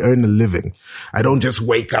is how I earn a living. I don't just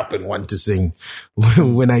wake up and want to sing.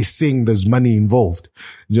 When I sing, there's money involved.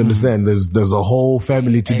 Do you understand? There's a whole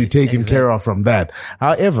family to be taken care of from that.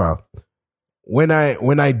 However, when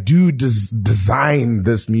I do design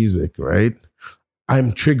this music, right,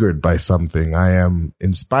 I'm triggered by something. I am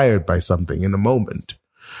inspired by something in a moment.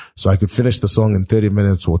 So I could finish the song in 30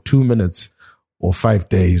 minutes or 2 minutes or 5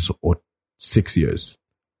 days or 6 years.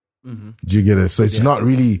 Do you get it? So it's not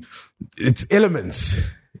really, it's elements.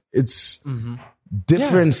 It's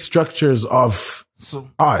different structures of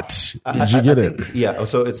art. Did you get it? Yeah.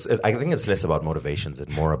 So I think it's less about motivations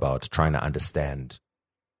and more about trying to understand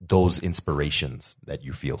those inspirations that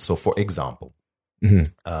you feel. So for example,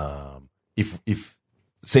 if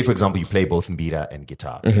say for example, you play both mbira and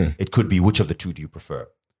guitar, it could be which of the two do you prefer?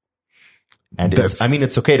 And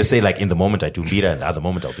it's okay to say like in the moment I do mbira and the other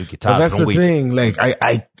moment I'll do guitar. But that's the thing. Like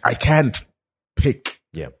I can't pick.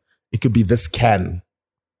 Yeah. It could be this can,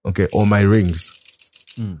 okay, or my rings.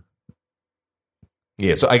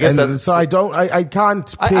 Yeah, so I guess that's... So I can't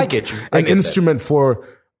pick I get you. an instrument for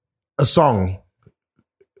a song,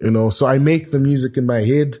 so I make the music in my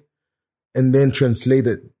head and then translate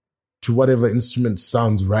it to whatever instrument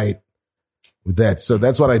sounds right with that. So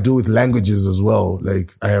that's what I do with languages as well.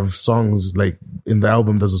 Like I have songs, like in the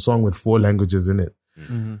album, there's a song with 4 languages in it,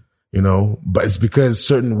 but it's because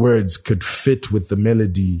certain words could fit with the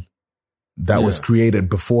melody that was created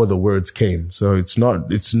before the words came. So it's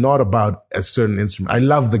not about a certain instrument. I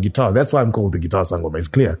love the guitar. That's why I'm called the Guitar Sangoma. It's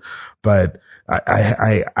clear. But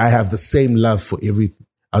I have the same love for every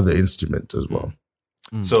other instrument as well.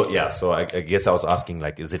 So I guess I was asking,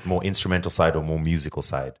 like, is it more instrumental side or more musical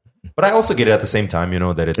side? But I also get it at the same time,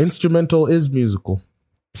 that it's... Instrumental is musical.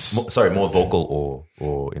 More vocal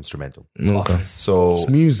or instrumental. Okay. So... It's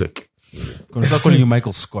music. I'm going to start calling you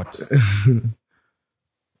Michael Scott.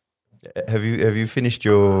 Have you finished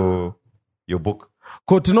your book?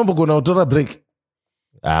 Continue go now to break.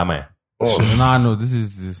 Man. No, this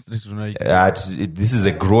is this is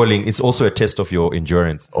a grueling. It's also a test of your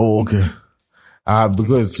endurance. Oh, okay.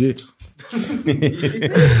 Because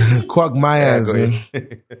quagmires. A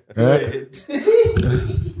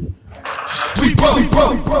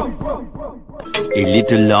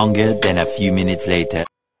little longer than a few minutes later.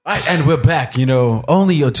 All right, and we're back.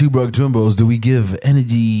 Only your 2 broke Twimbos do we give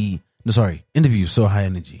interviews so high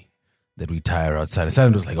energy that we tire outside. And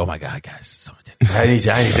Silent was like, "Oh my God, guys,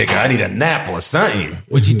 I need a nap or something."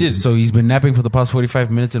 Which he did. So he's been napping for the past 45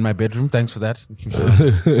 minutes in my bedroom. Thanks for that.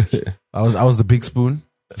 I was the big spoon.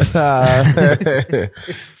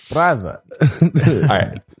 Brother. All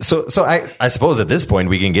right. So I suppose at this point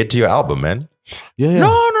we can get to your album, man. Yeah.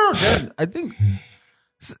 No. Dad, I think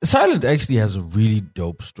Silent actually has a really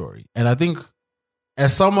dope story. And I think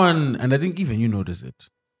as someone, and I think even you notice it,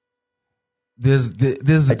 I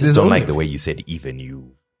just don't like the way you said even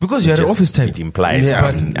you. Because you had an office type. It implies there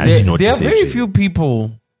are very few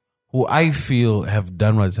people who I feel have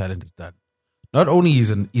done what Silent has done. Not only is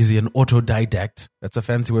he an autodidact, that's a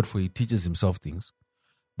fancy word for he teaches himself things,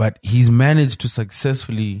 but he's managed to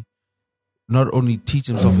successfully not only teach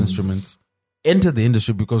himself instruments, enter the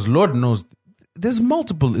industry, because Lord knows there's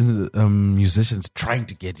multiple musicians trying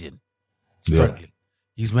to get in, struggling. Yeah.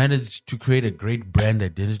 He's managed to create a great brand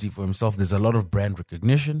identity for himself. There's a lot of brand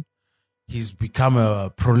recognition. He's become a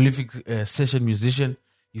prolific session musician.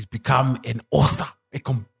 He's become an author, a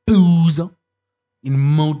composer in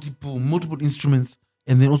multiple instruments,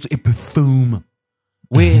 and then also a performer.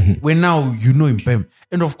 Where now him,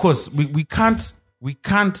 and of course we can't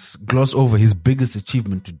gloss over his biggest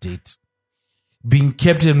achievement to date, being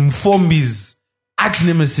Captain Mfombi's arch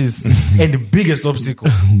nemesis and biggest obstacle.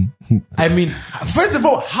 I mean, first of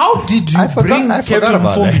all, how did you bring Captain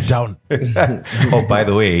Mfombi down? Oh, by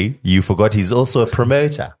the way, you forgot he's also a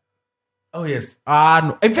promoter. Oh yes.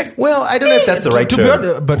 No. In fact, well, I don't know if that's the right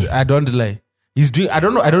term. But I don't lie. He's doing. I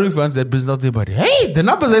don't know if he wants that business out there, but hey, the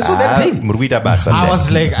numbers I saw that day. I was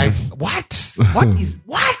like, what?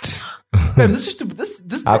 What? Man, this is stupid.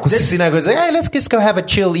 Kusisina goes like, hey, let's just go have a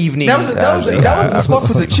chill evening. That was the spot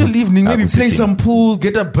for the chill evening. Maybe play some pool,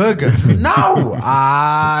 get a burger. No,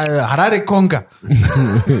 Harare Conga.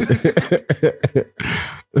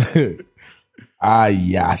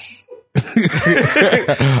 Yes.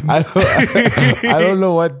 I don't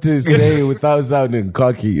know what to say without sounding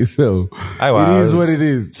cocky. So it is what it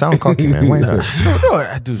is. Sound cocky, man. Why not? No,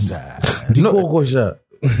 I do that.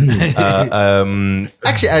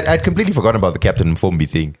 Actually, I'd completely forgotten about the Captain Mfombi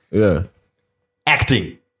thing. Yeah,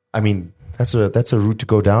 acting. I mean, that's a route to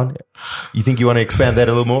go down. You think you want to expand that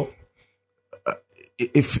a little more?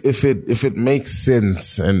 If it makes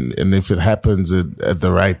sense and if it happens at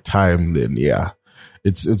the right time, then yeah.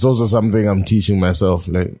 It's also something I'm teaching myself.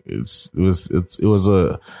 Like it was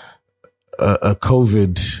a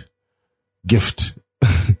COVID gift.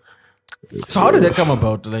 So how did that come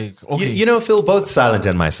about? Like, okay, Phil, both Silent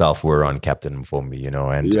and myself were on Captain Mfombi,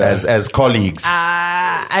 and as colleagues.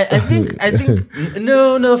 I think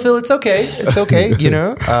no, Phil, it's okay. It's okay,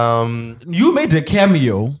 You made a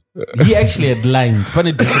cameo. He actually had lines.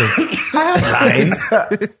 Funny difference.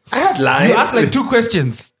 I had lines. You asked like 2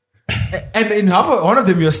 questions. And in one of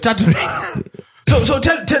them, you're stuttering. So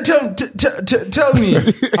tell me,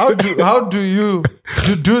 how do you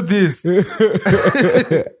do this?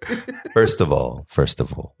 First of all,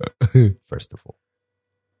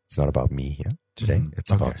 it's not about me here today.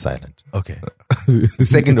 It's about Silent. Okay.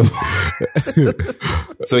 Second of all,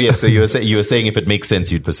 so you were saying if it makes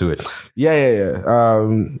sense, you'd pursue it. Yeah.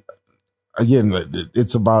 Again,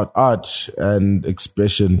 it's about art and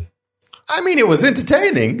expression. I mean, it was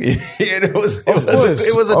entertaining. It was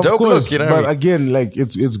a dope look, But again, like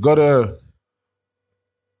it's gotta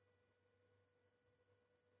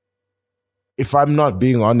if I'm not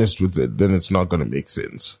being honest with it, then it's not going to make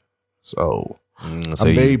sense. So I'm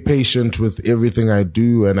very patient with everything I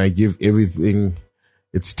do, and I give everything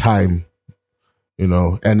its time,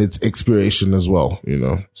 and its expiration as well,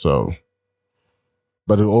 so,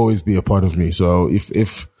 but it'll always be a part of me. So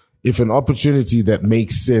if an opportunity that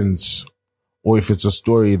makes sense, or if it's a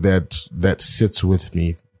story that sits with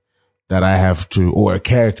me, that I have to, or a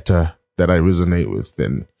character that I resonate with,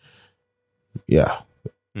 then yeah,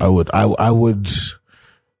 I would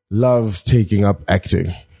love taking up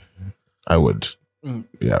acting. I would.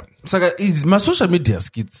 Yeah. So my social media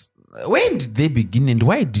skits, when did they begin and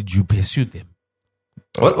why did you pursue them?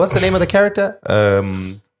 What's the name of the character?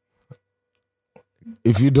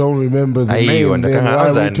 If you don't remember the name, then why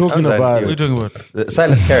are we talking about it? What are you talking about? The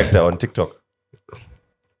silence character on TikTok.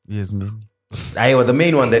 Yes, man. The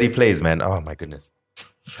main one that he plays, man. Oh my goodness.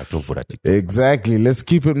 Exactly. Let's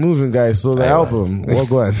keep it moving, guys. So the album, what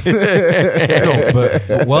go on? No,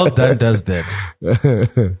 but Well Done does that.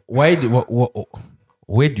 Where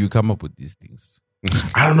do you come up with these things?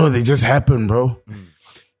 I don't know. They just happen, bro.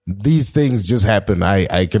 These things just happen.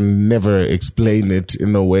 I can never explain it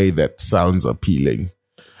in a way that sounds appealing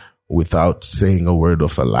without saying a word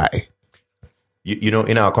of a lie.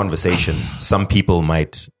 In our conversation, some people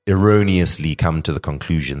might erroneously come to the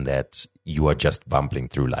conclusion that you are just bumbling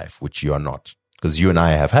through life, which you are not. Because you and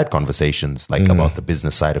I have had conversations about the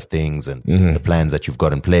business side of things and the plans that you've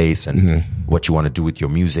got in place and what you want to do with your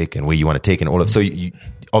music and where you want to take and all of. So you,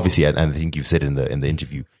 obviously, and I think you've said in the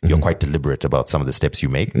interview, you're quite deliberate about some of the steps you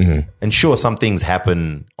make. And sure, some things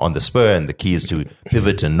happen on the spur, and the key is to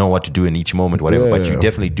pivot and know what to do in each moment, whatever. But you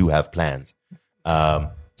definitely do have plans.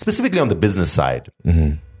 Specifically on the business side,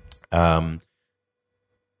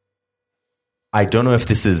 I don't know if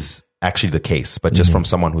this is actually the case, but just from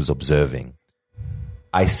someone who's observing,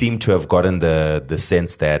 I seem to have gotten the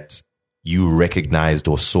sense that you recognized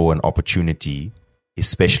or saw an opportunity,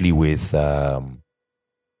 especially with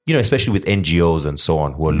especially with NGOs and so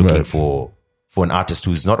on, who are looking for an artist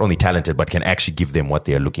who's not only talented but can actually give them what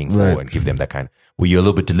they are looking for and give them that kind. Were you a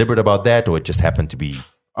little bit deliberate about that, or it just happened to be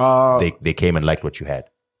they came and liked what you had?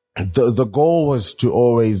 The goal was to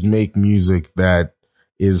always make music that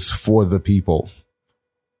is for the people,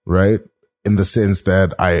 right? In the sense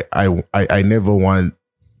that I never want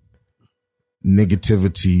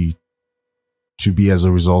negativity to be as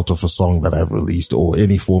a result of a song that I've released or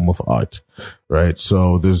any form of art, right?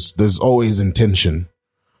 So there's always intention.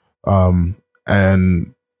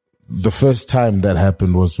 And the first time that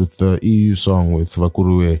happened was with the EU song with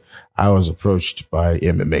Vakurue. I was approached by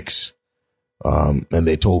MMX. And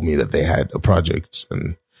they told me that they had a project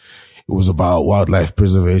and it was about wildlife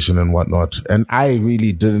preservation and whatnot. And I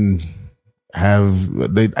really didn't I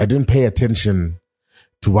didn't pay attention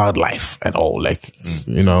to wildlife at all. Like,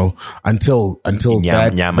 until Inyama,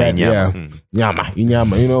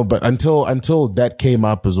 but until that came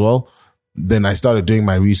up as well, then I started doing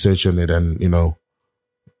my research on it and,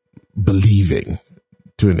 believing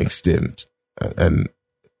to an extent. And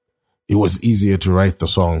it was easier to write the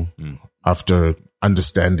song after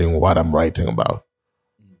understanding what I'm writing about.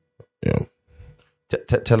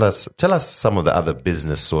 Tell us some of the other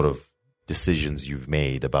business sort of decisions you've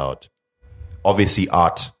made about, obviously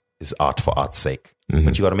art is art for art's sake,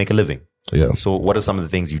 but you got to make a living. Yeah. So what are some of the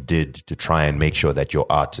things you did to try and make sure that your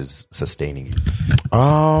art is sustaining you?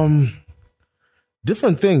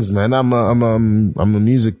 Different things, man. I'm a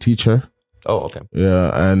music teacher. Oh, okay.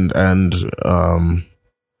 Yeah. And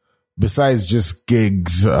besides just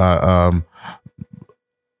gigs, I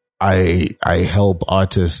help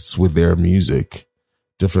artists with their music,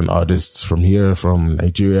 different artists from here, from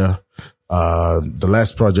Nigeria. The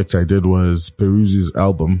last project I did was Peruzzi's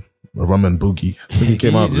album, Rum and Boogie. I think it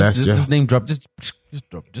came out last year. Just name drop. Just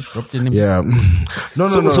drop the name. Yeah. No.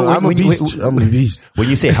 I'm a beast. I'm a beast. When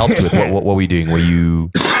you say helped with, what were you doing? Were you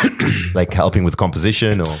like helping with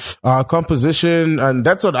composition or? Composition, and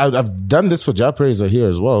that's what I've done this for Jah Praiser here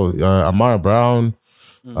as well. Amara Brown,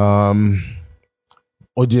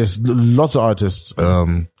 ODS, lots of artists.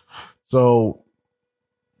 So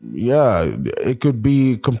yeah, it could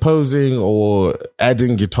be composing or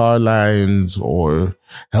adding guitar lines or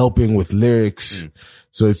helping with lyrics.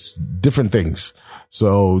 So it's different things.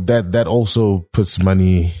 So that also puts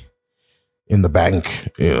money in the bank,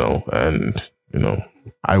 and,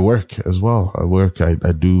 I work as well. I work. I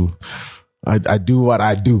do what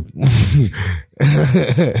I do.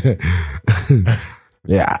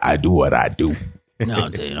 Yeah, I do what I do. No,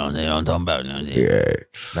 they don't talk about it. Yeah.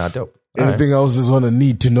 Nah, dope. Anything else is on a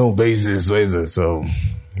need to know basis. So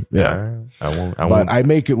yeah. I won't. But I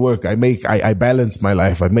make it work. I balance my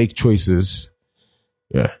life. I make choices.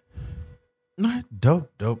 Yeah.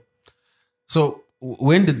 Dope. So,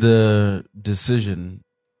 when did the decision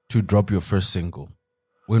to drop your first single?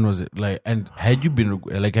 When was it? Like, and had you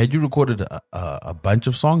recorded a bunch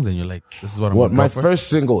of songs, and you're like, this is what I'm. What my first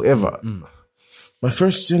single ever? My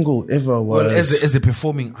first single ever was as a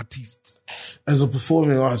performing artist. As a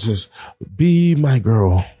performing artist, Be My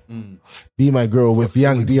Girl. Be My Girl with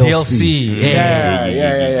Young DLC.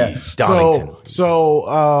 Yeah. Darlington.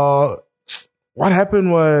 So, what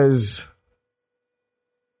happened was...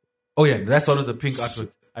 Oh, yeah, that's all of the pink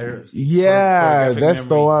artwork. That's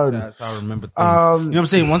the one. That's how I remember things. You know what I'm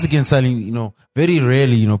saying? Once again, Sally, very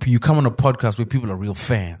rarely, you come on a podcast where people are real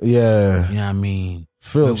fans. Yeah. You know what I mean?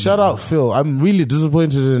 Phil, shout out Phil. I'm really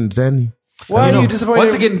disappointed in Danny. Why are you disappointed?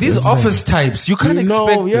 Once again, these office types, you can't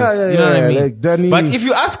expect this. You know what I mean? Like Danny. But if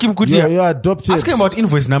you ask him, could you adopted? Ask him about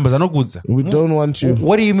invoice numbers. I know good. We don't want you.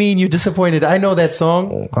 What do you mean you're disappointed? I know that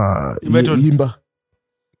song. Yimba.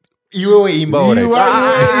 You Imba, alright.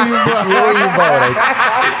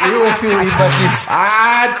 You will feel Imba kids.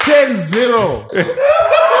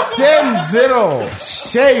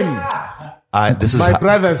 10-0. Shame. This is my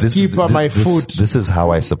brother's keeper, my foot. This is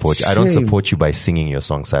how I support you. I don't support you by singing your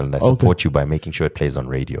song silent. I support you by making sure it plays on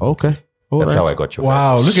radio. Okay. That's how I got your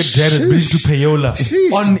Wow, look at Janet being to payola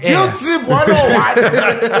on air. Guilt Trip 101.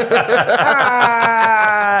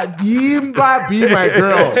 Yimba, Be My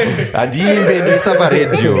Girl.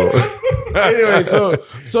 Anyway,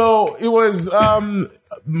 so it was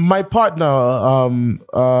my partner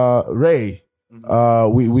Ray.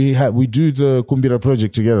 We do the Kumbira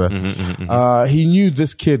project together. He knew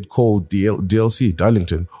this kid called DLC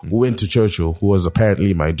Darlington, who went to Churchill, who was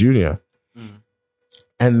apparently my junior.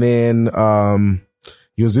 And then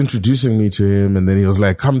he was introducing me to him, and then he was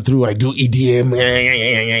like, "Come through, I do EDM."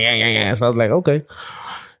 So I was like, "Okay."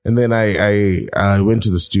 And then I went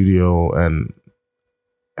to the studio and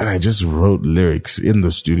I just wrote lyrics in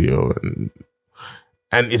the studio,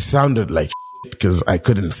 and it sounded like because I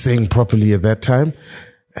couldn't sing properly at that time.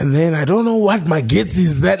 And then I don't know what my gets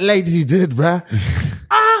is that lady did, bruh.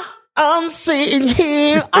 I'm sitting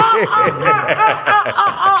here.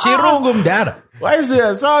 Why is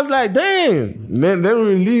there? So I was like, damn. Then we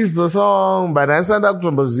released the song, but I signed up to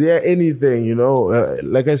anything,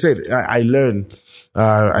 like I said, I learned.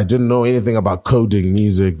 I didn't know anything about coding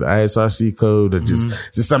music, the ISRC code, just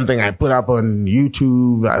something I put up on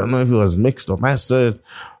YouTube. I don't know if it was mixed or mastered,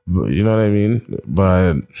 but you know what I mean?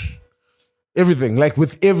 But everything, like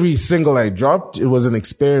with every single I dropped, it was an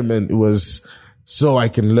experiment. It was so I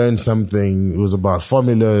can learn something. It was about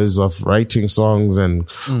formulas of writing songs and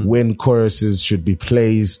when choruses should be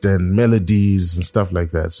placed and melodies and stuff like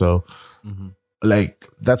that. So, like,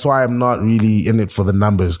 that's why I'm not really in it for the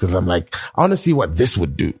numbers, because I'm like, I want to see what this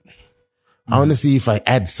would do. I want to see if I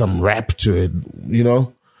add some rap to it,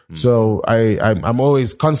 So I'm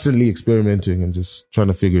always constantly experimenting and just trying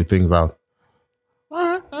to figure things out.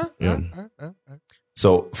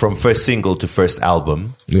 So from first single to first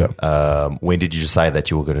album, when did you decide that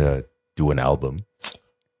you were going to do an album?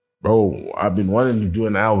 Bro, I've been wanting to do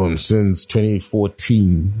an album since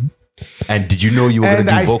 2014. And did you know you were going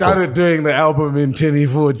to do vocals? And I started doing the album in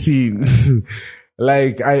 2014.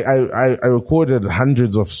 Like, I recorded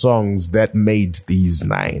hundreds of songs that made these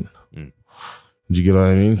 9. Do you get what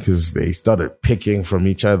I mean? Because they started picking from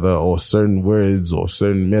each other, or certain words, or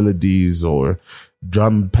certain melodies, or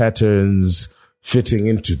drum patterns fitting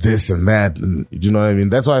into this and that. And do you know what I mean?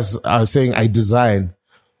 That's why I was saying I design.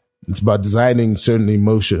 It's about designing certain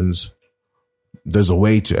emotions. There's a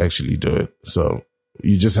way to actually do it. So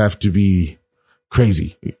you just have to be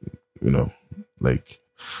crazy, like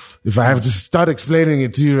if I have to start explaining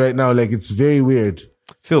it to you right now, like, it's very weird.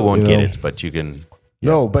 Phil won't get it, but you can.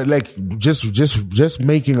 No, but like just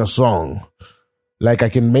making a song, like I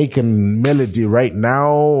can make a melody right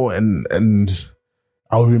now and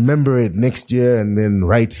I'll remember it next year and then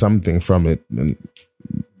write something from it. And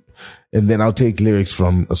then I'll take lyrics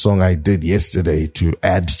from a song I did yesterday to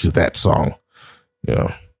add to that song.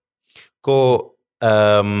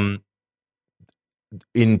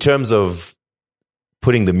 In terms of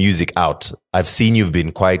putting the music out, I've seen you've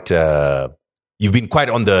been quite on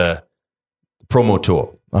the promo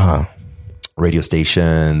tour. Radio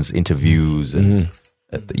stations, interviews, and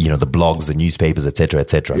the blogs, the newspapers, etc.,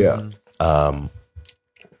 etc. Yeah.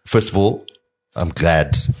 First of all, I'm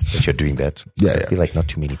glad that you're doing that. Yeah, I feel like not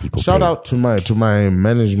too many people. Shout out to my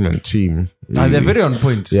management team. They're very on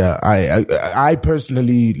point. Yeah, I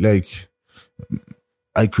personally, like,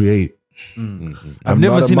 I create. I've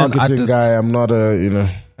never not seen a marketing an artist guy. I'm not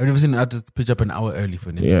a I've never seen an artist pitch up an hour early for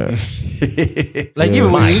an interview. Yeah. Like,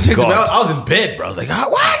 even when you take it out, I was in bed, bro. I was like,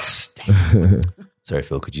 what? Sorry,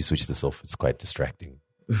 Phil, could you switch this off? It's quite distracting.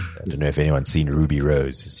 I don't know if anyone's seen Ruby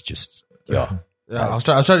Rose. It's just, Yeah, I was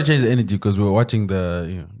trying to change the energy because we were watching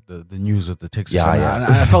the news with the Texas. Yeah. And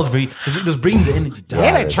I felt it was bringing the energy down.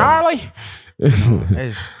 Get it, Charlie.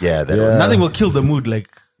 Nothing will kill the mood like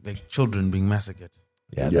children being massacred.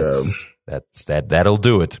 That'll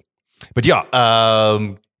do it. But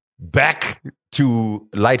back to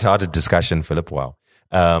lighthearted discussion, Philip. Wow.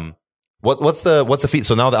 What's the feed?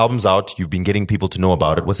 So now the album's out. You've been getting people to know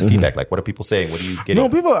about it. What's the feedback like? What are people saying? What are you getting? No,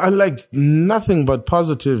 people are like nothing but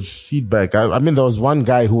positive feedback. I mean, there was one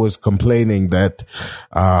guy who was complaining that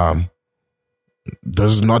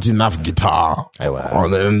there's not enough guitar.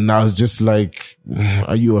 And I was just like,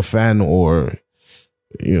 are you a fan or,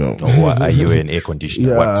 are you in air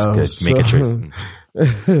conditioner? Make a choice.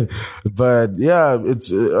 But yeah,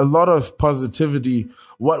 it's a lot of positivity.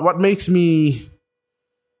 What makes me,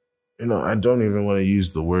 I don't even want to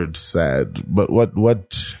use the word sad, but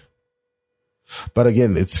but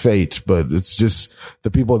again, it's fate, but it's just the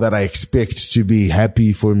people that I expect to be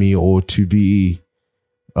happy for me or to be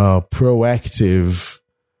proactive,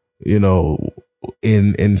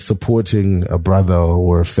 in supporting a brother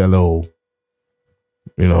or a fellow,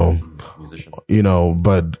 musician.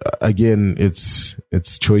 But again, it's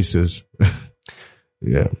choices.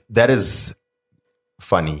 Yeah. That is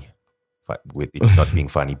funny. With it not being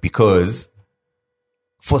funny, because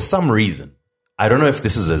for some reason, I don't know if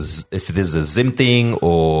this is a Zim thing,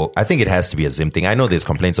 or I think it has to be a Zim thing. I know there's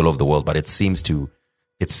complaints all over the world, but it seems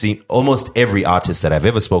almost every artist that I've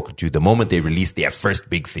ever spoken to, the moment they release their first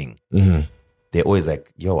big thing, they're always like,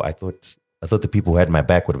 "Yo, I thought the people who had my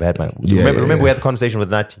back would have had my." Remember we had the conversation with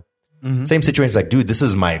Nati. Same situation. It's like, dude, this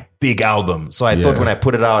is my big album, so I thought when I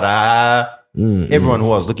put it out, everyone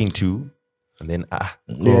who I was looking to. And then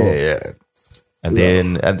and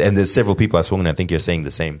then and there's several people I've spoken. I think you're saying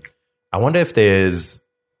the same. I wonder if there's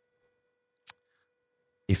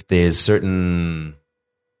certain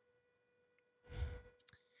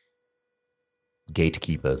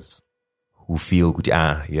gatekeepers who feel good.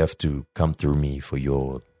 You have to come through me for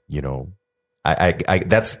your. I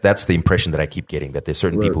that's the impression that I keep getting, that there's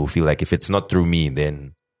certain people who feel like if it's not through me,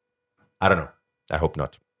 then I don't know. I hope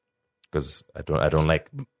not, because I don't like.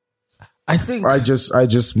 I think I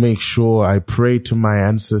just make sure I pray to my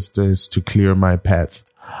ancestors to clear my path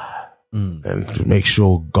and to make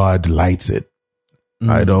sure God lights it.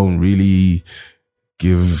 I don't really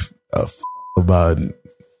give a about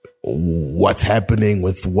what's happening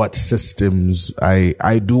with what systems.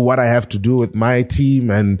 I do what I have to do with my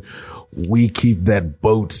team, and we keep that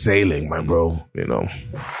boat sailing, my bro,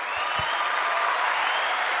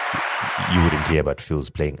 You wouldn't hear about Phil's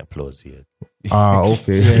playing applause here.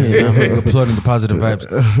 Okay. I'm applauding the positive vibes.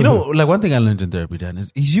 Like one thing I learned in therapy, Dan,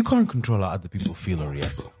 is you can't control how other people feel or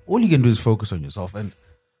react. All you can do is focus on yourself. And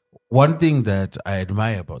one thing that I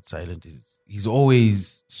admire about Silent is he's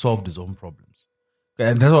always solved his own problems.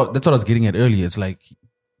 And that's what I was getting at earlier. It's like,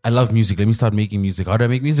 I love music. Let me start making music. How do I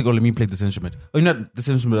make music? Oh, let me play this instrument. Oh, this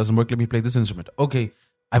instrument doesn't work. Let me play this instrument. Okay.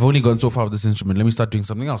 I've only gone so far with this instrument. Let me start doing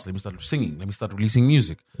something else. Let me start singing. Let me start releasing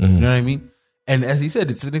music. You know what I mean? And as he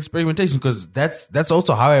said, it's an experimentation, because that's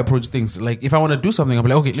also how I approach things. Like, if I want to do something, I'm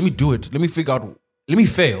like, okay, let me do it. Let me figure out, let me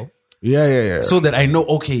fail. Yeah. So that I know,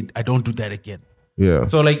 okay, I don't do that again. Yeah.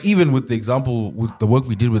 So like, even with the example, with the work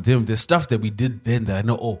we did with him, there's stuff that we did then that I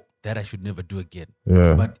know, that I should never do again.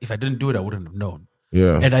 Yeah. But if I didn't do it, I wouldn't have known.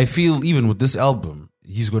 Yeah. And I feel even with this album,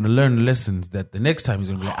 he's going to learn lessons that the next time he's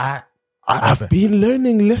going to be like, I've been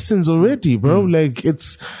learning lessons already, bro. Like,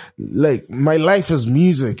 it's like my life is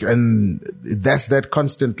music, and that's that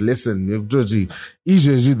constant lesson.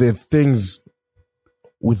 Usually the things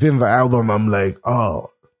within the album, I'm like,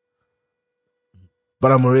 but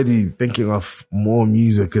I'm already thinking of more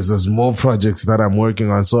music because there's more projects that I'm working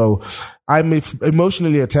on. So I'm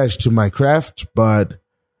emotionally attached to my craft, but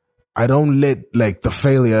I don't let like the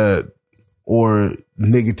failure or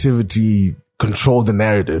negativity control the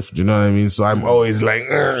narrative. Do you know what I mean? So I'm always like,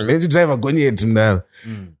 let you drive a gun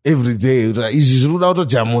every day. But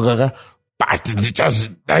it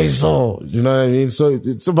just dies so. You know what I mean? So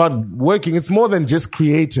it's about working. It's more than just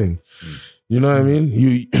creating. You know what I mean?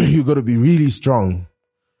 You got to be really strong.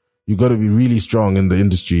 You got to be really strong in the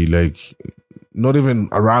industry. Like, not even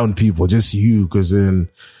around people, just you. Because then,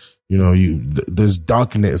 there's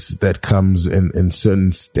darkness that comes in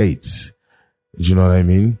certain states. Do you know what I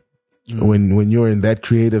mean? When you're in that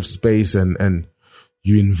creative space and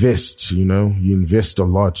you invest, you invest a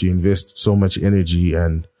lot, you invest so much energy,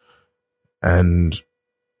 and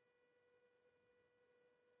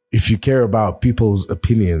if you care about people's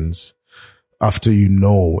opinions after you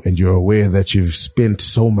know and you're aware that you've spent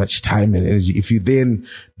so much time and energy, if you then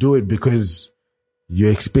do it because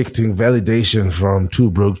you're expecting validation from two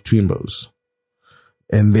broke twimbos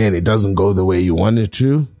and then it doesn't go the way you want it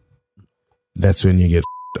to, that's when you get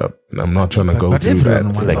up. And I'm not trying to go through that.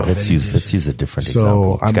 Like, let's use a different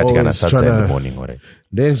example. I'm always trying in the morning, right?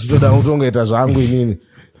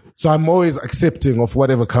 So I'm always accepting of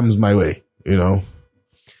whatever comes my way, you know?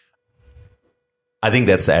 I think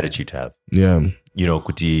that's the attitude to have. Yeah. You know,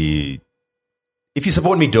 Kuti, if you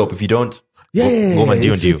support me, dope. If you don't, go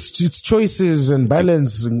it's choices and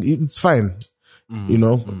balance, and it's fine. You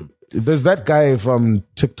know, there's that guy from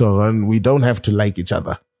TikTok, and we don't have to like each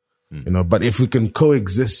other. You know, but if we can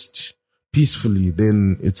coexist peacefully,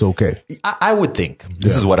 then it's okay. I would think,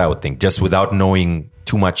 this is what I would think, just without knowing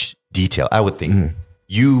too much detail. I would think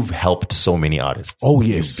you've helped so many artists. Oh,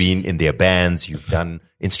 yes. You've been in their bands. You've done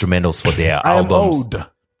instrumentals for their I albums. am owed.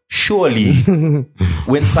 Surely,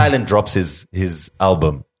 when Silent drops his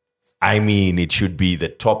album, I mean, it should be the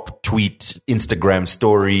top tweet, Instagram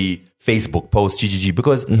story, Facebook post, GGG.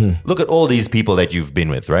 Because look at all these people that you've been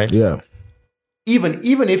with, right? Yeah. Even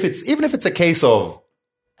if it's a case of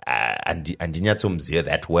andinyatsomzia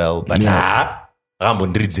that well, but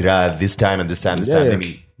this time,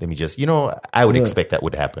 let me just, you know, I would expect that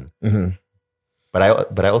would happen. But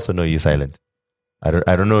I also know you're Silent. I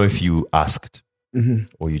don't know if you asked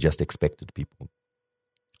or you just expected people,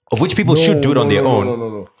 of which people should do it on their own.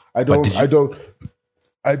 No.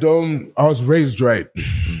 I was raised right.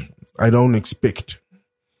 I don't expect.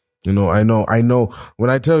 You know, I know.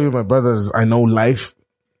 When I tell you, my brothers, I know life.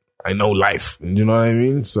 You know what I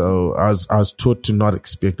mean? So I was taught to not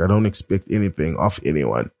expect. I don't expect anything of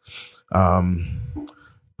anyone.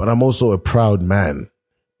 But I'm also a proud man.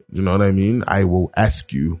 You know what I mean? I will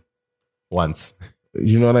ask you once.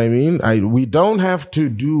 You know what I mean? We don't have to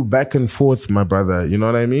do back and forth, my brother. You know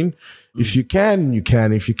what I mean? If you can, you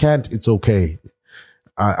can. If you can't, it's okay.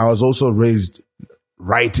 I was also raised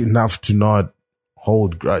right enough to not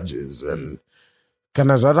hold grudges and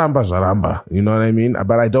kana zaramba, you know what I mean?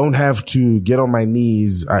 But I don't have to get on my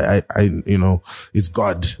knees. I you know, it's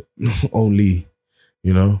God only,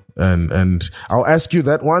 you know, and I'll ask you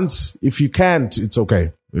that once. If you can't, it's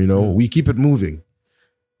okay. You know, we keep it moving.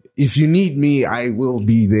 If you need me, I will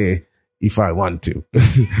be there if I want to.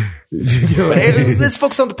 Let's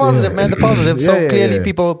focus on the positive, man. The positive. So clearly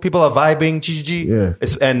people are vibing. GGG. Yeah.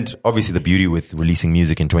 And obviously the beauty with releasing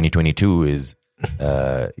music in 2022 is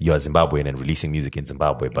you're Zimbabwean and releasing music in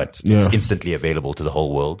Zimbabwe, but it's instantly available to the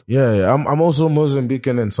whole world. Yeah. I'm also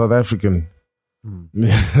Mozambican and South African.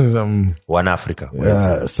 One Africa.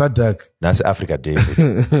 Sadak. That's Africa, David.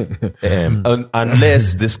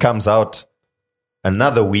 Unless this comes out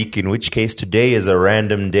another week, in which case today is a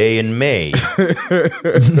random day in May.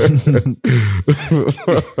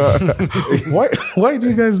 Why do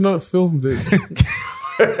you guys not film this?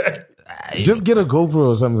 Just get a GoPro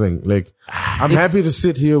or something. Like, I'm happy to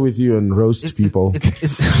sit here with you and roast people.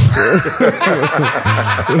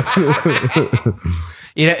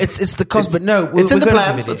 You know, it's the cost, but no, it's in the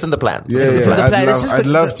plans. It's in the plans. I'd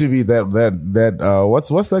love to be that.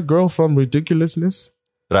 What's that girl from Ridiculousness?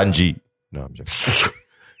 Ranji. No, I'm joking.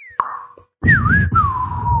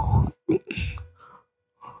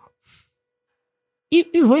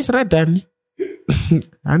 You voice right, Danny.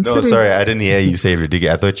 No, sorry, I didn't hear you say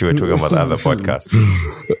ridiculous. I thought you were talking about the other podcast.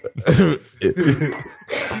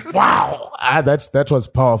 Wow, that was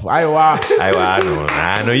powerful. I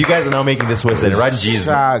know. You guys are now making this worse than Ranji is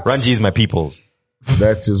my people's.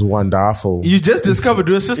 That is wonderful. You just discovered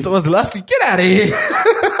your sister was last week. Get out of here.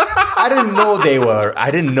 I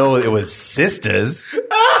didn't know it was sisters.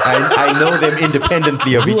 I know them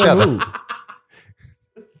independently of each other.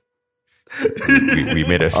 We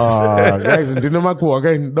made a sister. Guys,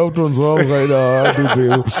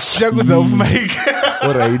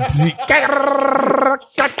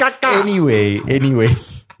 Anyway.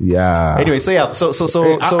 Yeah. Anyway, so album.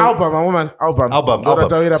 Album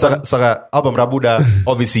Rabuda.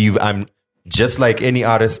 Obviously, I'm just like any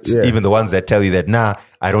artist, even the ones that tell you that,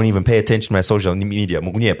 I don't even pay attention to my social media.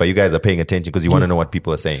 But you guys are paying attention because you want to know what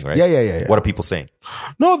people are saying, right? Yeah. What are people saying?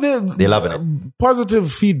 No, they're loving it.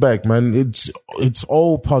 Positive feedback, man. It's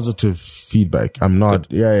all positive feedback. I'm not.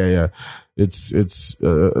 Good. Yeah. It's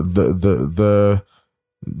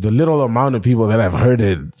the little amount of people that have heard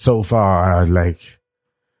it so far are like,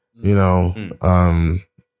 you know, and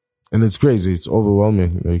it's crazy. It's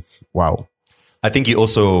overwhelming. Like, wow. I think it's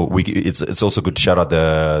also good to shout out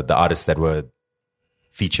the artists that were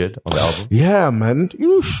featured on the album. Yeah, man.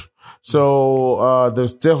 So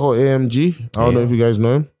there's Tejo AMG. I don't know if you guys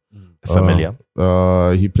know him. Familiar.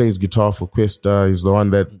 He plays guitar for Questa. He's the one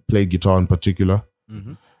that played guitar in particular.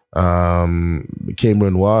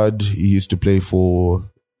 Cameron Ward, he used to play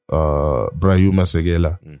for Brahuma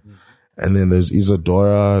Segela. And then there's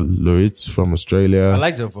Isadora Loritz from Australia. I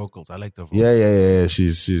like the vocals. Yeah.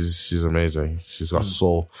 She's amazing. She's got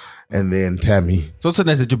soul. And then Tammy. So it's so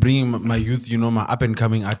nice that you bring my youth, my up and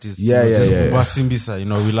coming artists. Yeah. Simbisa,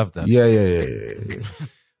 we love that. Yeah.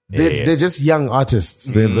 They're just young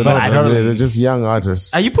artists. They're just young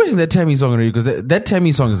artists. Are you pushing that Tammy song on radio? Because that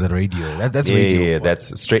Tammy song is at radio. That's radio. Yeah,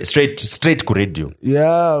 that's straight to radio.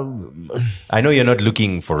 Yeah. I know you're not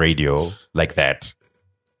looking for radio like that.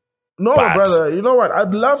 No, brother. You know what?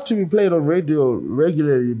 I'd love to be played on radio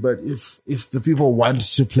regularly, but if the people want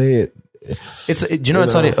to play it, it's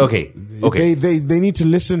not okay. They need to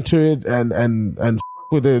listen to it and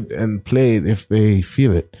with it and play it if they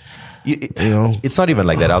feel it. It's not even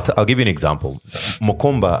like that. I'll give you an example.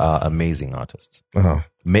 Mokomba are amazing artists.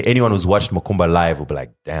 Anyone who's watched Mokomba live will be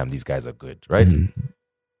like, "Damn, these guys are good," right?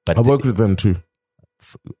 But I worked with them too.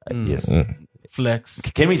 Yes. Flex.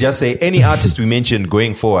 Can we just say any artist we mentioned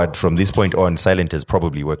going forward from this point on, Silent has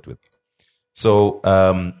probably worked with. So,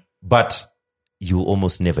 but you'll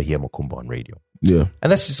almost never hear Mokomba on radio. Yeah, and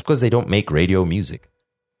that's just because they don't make radio music.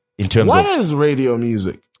 In terms what is radio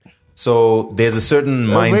music? So there's a certain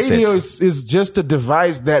mindset. Radio is just a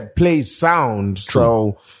device that plays sound.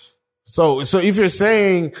 True. So if you're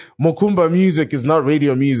saying Mokumba music is not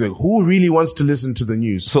radio music, who really wants to listen to the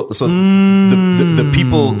news? So the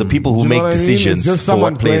people who make decisions for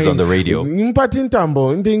what plays on the radio.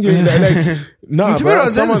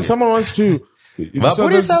 Someone wants to. So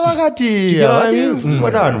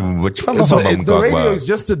the radio is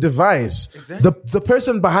just a device. Exactly. The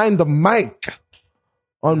person behind the mic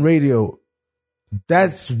on radio,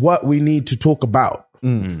 that's what we need to talk about.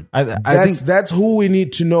 I think that's who we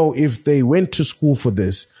need to know if they went to school for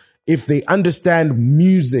this, if they understand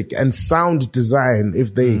music and sound design,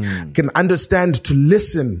 if they can understand to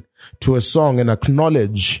listen to a song and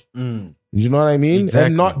acknowledge. You know what I mean? Exactly.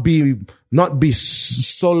 And not be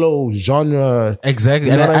solo genre. Exactly.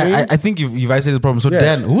 You know and I think you've isolated the problem. So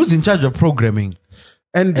Dan, who's in charge of programming?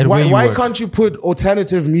 And why can't you put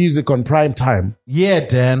alternative music on prime time? Yeah,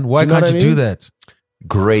 Dan. Why can't you do that?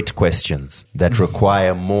 Great questions that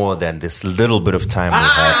require more than this little bit of time we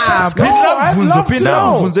have to discuss. I'd love to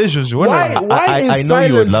know. Why is I know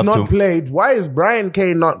you would love not played? Why is Brian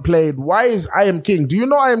K not played? Why is I Am King? Do you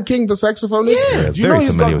know I Am King, the saxophonist? Yeah, do you know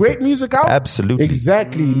he's got great music out? Absolutely.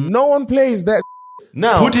 Exactly. No one plays that.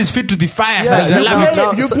 No. Put his feet to the fire. Yeah, you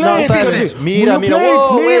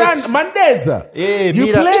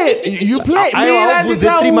play it. You play it.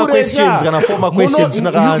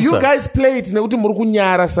 You guys play it. Nekuti muri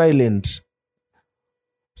kunyara silent.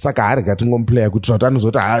 Saka hari gatingomplaya kuti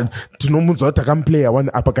tanozoti tinomunza kuti takamplaya one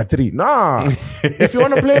apaka 3. Nah. If you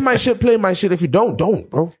want to play my shit, play my shit. If you don't,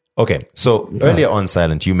 bro. Okay, so earlier on,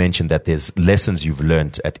 Silent, you mentioned that there's lessons you've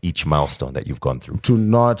learned at each milestone that you've gone through. To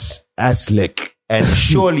not ass-lick. And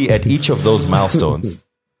surely at each of those milestones,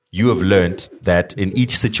 you have learned that in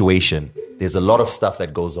each situation, there's a lot of stuff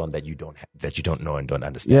that goes on that you don't know and don't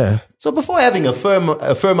understand. Yeah. So before having a firm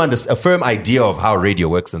idea of how radio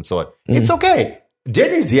works and so on, it's okay.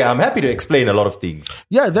 Denny's here. I'm happy to explain a lot of things.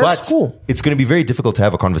 Yeah, that's cool. It's going to be very difficult to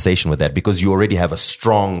have a conversation with that because you already have a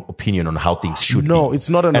strong opinion on how things should be. No, it's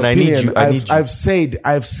not an opinion. I've said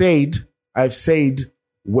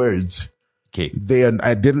words. Okay.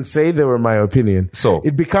 I didn't say they were my opinion. So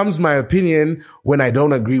it becomes my opinion when I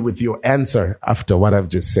don't agree with your answer after what I've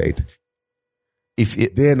just said.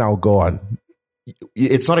 Then I'll go on.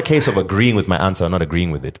 It's not a case of agreeing with my answer or not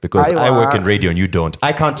agreeing with it because I work in radio and you don't.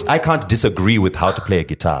 I can't disagree with how to play a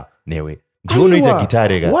guitar. Newe.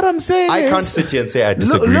 What I'm saying I can't sit here and say I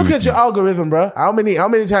disagree. Look at your algorithm, bro. How many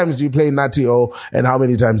times do you play Nati O and how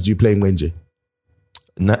many times do you play Mwenje?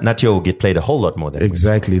 Nati O will get played a whole lot more than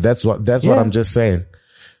exactly. That's what I'm just saying.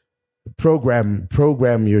 Program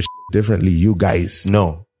your shit differently, you guys.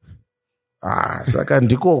 No. And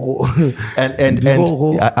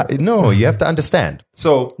no, you have to understand.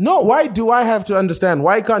 So no, why do I have to understand?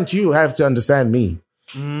 Why can't you have to understand me?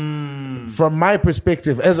 From my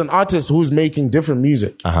perspective, as an artist who's making different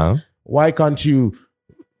music, why can't you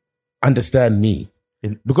understand me?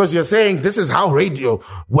 Because you're saying this is how radio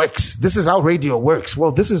works. This is how radio works.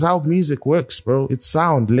 Well, this is how music works, bro. It's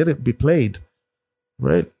sound. Let it be played.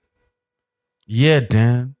 Right? Yeah,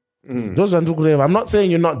 Dan. I'm not saying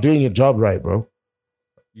you're not doing your job right, bro.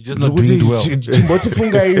 You're just not doing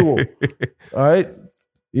it well. All right?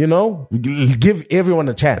 You know, give everyone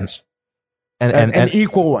a chance. And an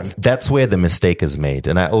equal one. That's where the mistake is made.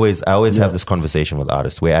 And I always have this conversation with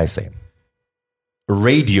artists where I say,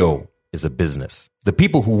 radio is a business. The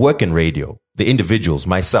people who work in radio, the individuals,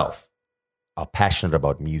 myself, are passionate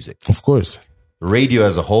about music. Of course. Radio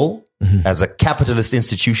as a whole, as a capitalist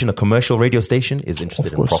institution, a commercial radio station, is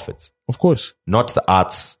interested in profits. Of course. Not the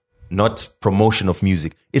arts, not promotion of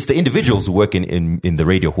music. It's the individuals who work in the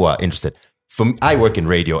radio who are interested. I work in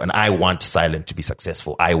radio and I want Silent to be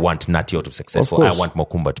successful. I want Natio to be successful. I want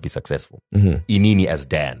Mokumba to be successful. Inini as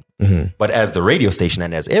Dan. But as the radio station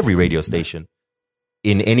and as every radio station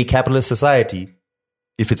in any capitalist society,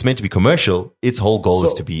 if it's meant to be commercial, its whole goal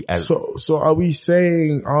is to be as... So are we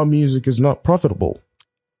saying our music is not profitable?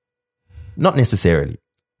 Not necessarily.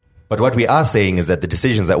 But what we are saying is that the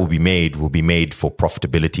decisions that will be made for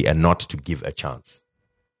profitability and not to give a chance.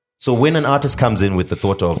 So when an artist comes in with the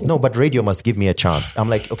thought of, no, but radio must give me a chance, I'm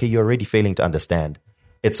like, okay, you're already failing to understand.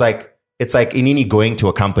 It's like Inini going to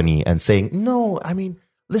a company and saying, no, I mean,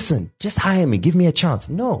 listen, just hire me, give me a chance.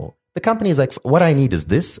 No, the company is like, what I need is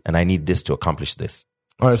this, and I need this to accomplish this.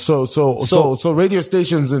 All right, so radio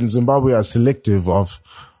stations in Zimbabwe are selective of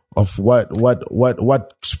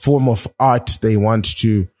what form of art they want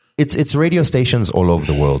to. It's radio stations all over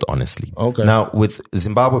the world, honestly. Okay. Now with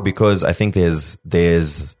Zimbabwe, because I think there's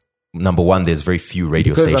number one, there's very few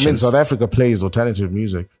radio stations. Because I mean, South Africa plays alternative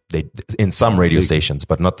music. They in some radio stations,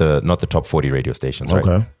 but not the top 40 radio stations. Right?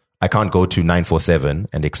 Okay. I can't go to 947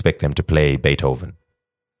 and expect them to play Beethoven.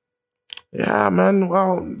 Yeah, man.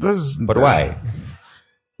 Well, But why?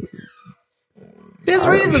 There's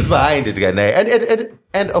reasons behind it,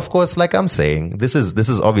 and of course, like I'm saying, this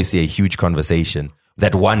is obviously a huge conversation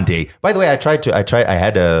that one day. By the way,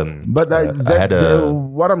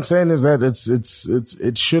 what I'm saying is that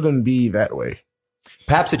it shouldn't be that way.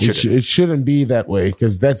 Perhaps it shouldn't. It shouldn't be that way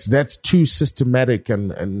because that's too systematic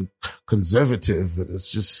and conservative, and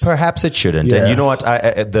it's just. Perhaps it shouldn't. Yeah. And you know what?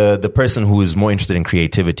 The person who is more interested in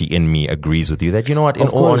creativity in me agrees with you that, you know what? In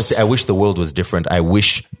all honesty, I wish the world was different. I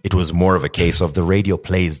wish it was more of a case of the radio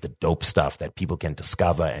plays the dope stuff that people can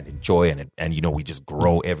discover and enjoy, and you know, we just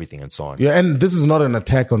grow everything and so on. Yeah, and this is not an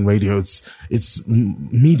attack on radio. It's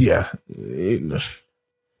media.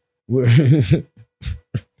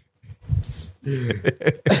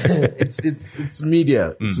 It's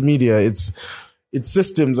media. It's media. It's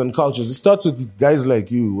systems and cultures. It starts with guys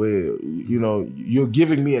like you, where you know you're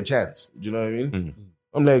giving me a chance. Do you know what I mean?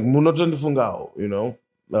 I'm like Munotondi Fungao, you know,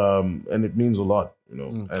 and it means a lot, you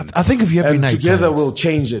know. And I think if you have and together we'll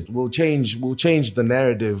change it. We'll change the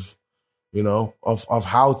narrative, you know, of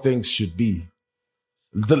how things should be.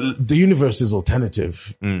 The universe is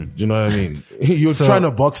alternative. Do you know what I mean? You're trying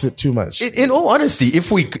to box it too much. In all honesty,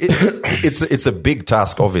 it's a big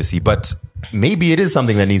task, obviously, but maybe it is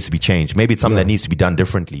something that needs to be changed. Maybe it's something that needs to be done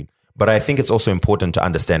differently. But I think it's also important to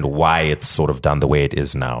understand why it's sort of done the way it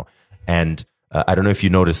is now. And I don't know if you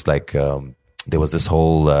noticed, like there was this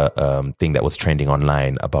whole thing that was trending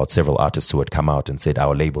online about several artists who had come out and said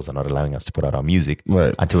our labels are not allowing us to put out our music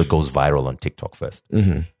until it goes viral on TikTok first.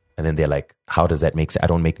 And then they're like, how does that make sense? I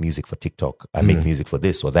don't make music for TikTok. I make music for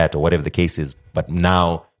this or that or whatever the case is. But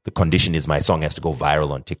now the condition is my song has to go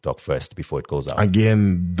viral on TikTok first before it goes out.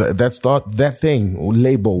 Again, that's not that thing.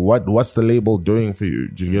 Label. What's the label doing for you?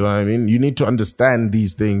 Do you know what I mean? You need to understand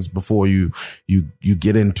these things before you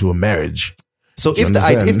get into a marriage. So if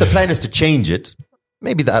the plan is to change it,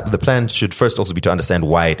 maybe the plan should first also be to understand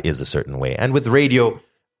why it is a certain way. And with radio,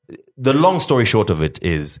 the long story short of it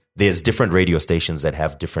is there's different radio stations that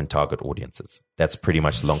have different target audiences. That's pretty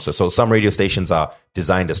much the long story. So some radio stations are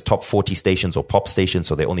designed as top 40 stations or pop stations.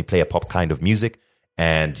 So they only play a pop kind of music.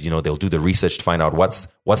 And, you know, they'll do the research to find out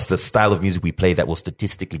what's the style of music we play that will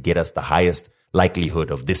statistically get us the highest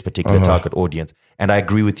likelihood of this particular target audience. And I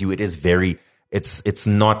agree with you. It is it's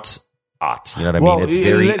not art. You know what I mean? It's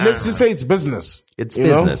very, let's just say it's business. It's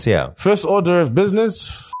business. Know? Yeah. First order of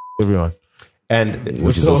business, everyone. And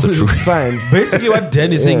which is also true. It's fine. Basically, what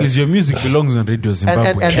Dan is saying is your music belongs on Radio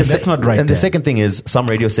Zimbabwe, and that's not right. And the second thing is, some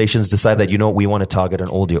radio stations decide that, you know, we want to target an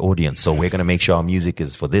older audience, so we're going to make sure our music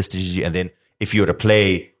is for this. And then if you were to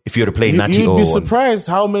play Nati, you'd be surprised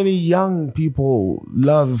how many young people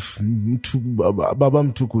love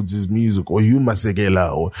Babam Tukudzi's music or Yuma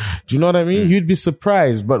Segela, or do you know what I mean? You'd be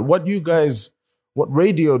surprised. But what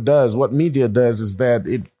radio does, what media does, is that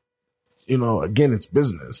it, you know, again, it's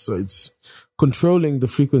business, so it's controlling the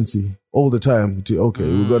frequency all the time.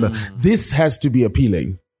 This has to be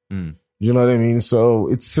appealing. You know what I mean? So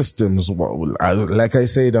it's systems. Like I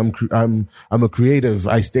said, I'm a creative.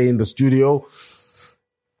 I stay in the studio.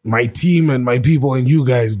 My team and my people and you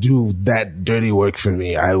guys do that dirty work for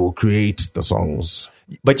me. I will create the songs.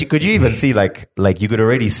 But could you even see like you could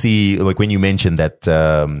already see, like when you mentioned that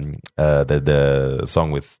the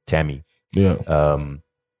song with Tammy.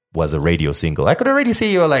 was a radio single. I could already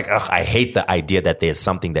see you're like, ugh, I hate the idea that there's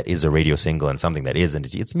something that is a radio single and something that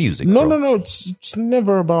isn't. It's music. No, bro. no. It's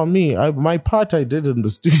never about me. My part I did in the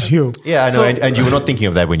studio. Yeah, I know. And you were not thinking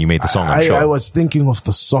of that when you made the song, I'm sure. I was thinking of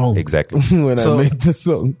the song. Exactly. when I made the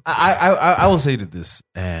song. I will say to this,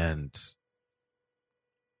 and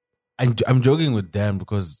I'm joking with Dan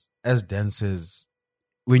because, as Dan says,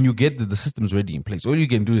 when you get the systems ready in place, all you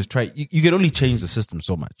can do is try. You can only change the system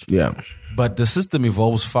so much. Yeah. But the system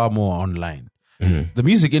evolves far more online. Mm-hmm. The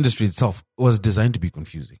music industry itself was designed to be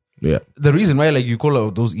confusing. Yeah. The reason why, like, you call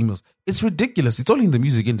out those emails, it's ridiculous. It's only in the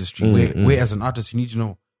music industry where as an artist, you need to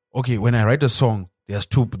know, okay, when I write a song, there's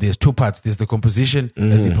two parts. There's the composition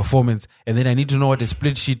and the performance. And then I need to know what a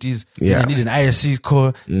split sheet is. Yeah. Then I need an ISC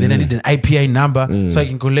code. Then I need an IPI number so I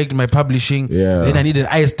can collect my publishing. Yeah. Then I need an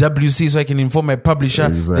ISWC so I can inform my publisher.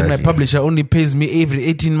 Exactly. Then my publisher only pays me every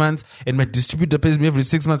 18 months and my distributor pays me every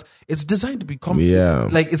 6 months. It's designed to be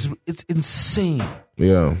like it's insane.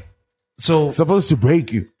 Yeah. So it's supposed to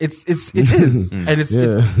break you. It is.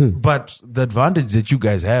 And but the advantage that you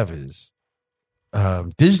guys have is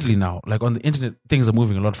digitally now, like on the internet, things are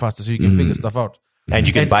moving a lot faster, so you can figure stuff out, and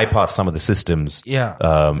you can bypass some of the systems,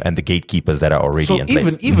 and the gatekeepers that are already in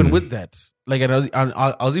place. Even with that, like, and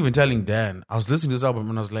I was even telling Dan, I was listening to this album,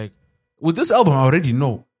 and I was like, with this album, I already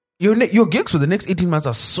know your gigs for the next 18 months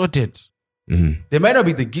are sorted. They might not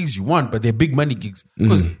be the gigs you want, but they're big money gigs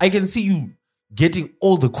because I can see you getting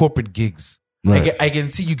all the corporate gigs. Right. I can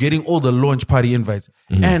see you getting all the launch party invites,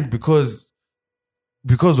 and because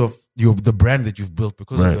of the brand that you've built,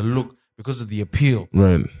 because of the look, because of the appeal,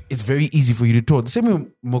 it's very easy for you to tour. The same way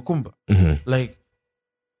Mukumba. Like,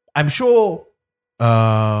 I'm sure,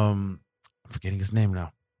 I'm forgetting his name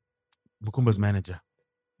now. Mukumba's manager,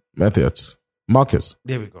 Marcus.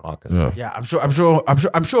 There we go. Marcus. Yeah, I'm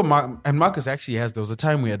sure. Marcus actually has. There was a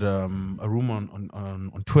time we had a room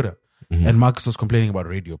on Twitter, and Marcus was complaining about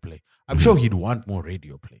radio play. I'm sure he'd want more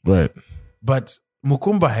radio play, right? But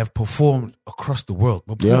Mukumba have performed across the world.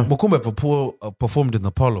 Mukumba have performed in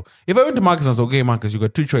Apollo. If I went to Marcus and said, okay, Marcus, you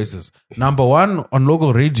got two choices. Number one, on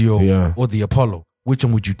local radio or the Apollo. Which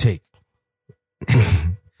one would you take? You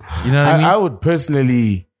know what I mean? I would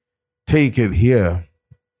personally take it here.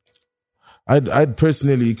 I'd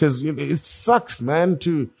personally, because it sucks, man,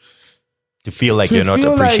 to feel like you're not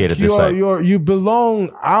appreciated this side. You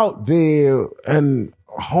belong out there and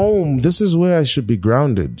home. This is where I should be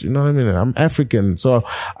grounded. You know what I mean? I'm African, so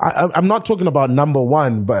I'm not talking about number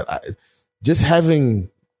one, but just having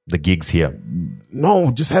the gigs here.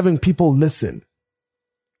 No, just having people listen.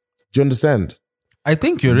 Do you understand? I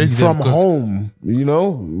think you're ready from home. You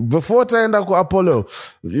know, before Taenda ko Apollo.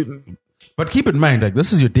 But keep in mind, like,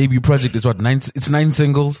 this is your debut project. It's 9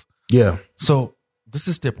 singles. Yeah. So this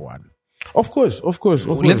is step one. Of course.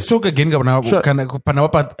 Let's talk again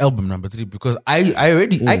about album number 3, because I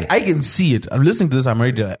already I can see it. I'm listening to this. I'm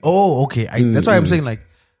already like, oh, okay. That's why I'm saying, like,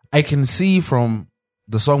 I can see from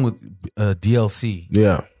the song with DLC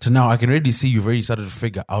to now, I can already see you've already started to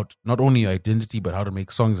figure out not only your identity, but how to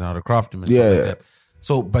make songs and how to craft them and stuff like that.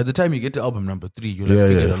 So by the time you get to album number 3, you'll have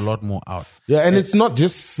figured a lot more out. Yeah, and it's not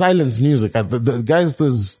just silence music. The guys,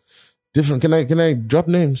 there's different. Can I drop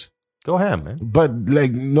names? Go ahead, man. But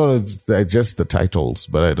like, no, it's just the titles,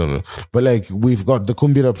 but I don't know. But like, we've got the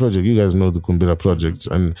Kumbira project. You guys know the Kumbira project,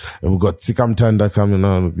 and we've got Sikamtanda coming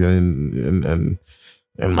on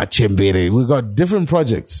and Machembere. We've got different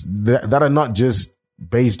projects that are not just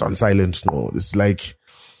based on silence. No, it's like,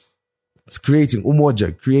 it's creating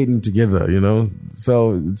umoja, creating together, you know.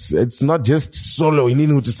 So it's not just solo. You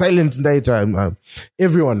need to silent data.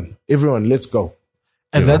 Everyone, let's go.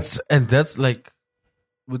 And that's like,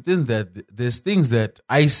 within that, there's things that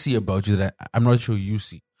I see about you that I'm not sure you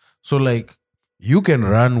see. So like, you can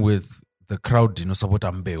run with the crowd, you know, support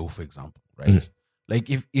Mbeo, for example, right? Like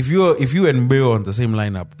if you and Mbeo on the same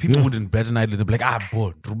lineup, people wouldn't bet an eyelid. They'd be like,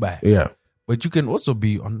 boy, Rubai. Yeah. But you can also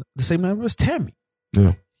be on the same lineup as Tammy.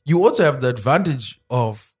 Yeah. You also have the advantage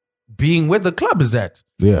of being where the club is at.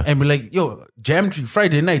 Yeah. And be like, yo, Jam Tree,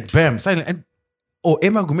 Friday night, bam, silent. And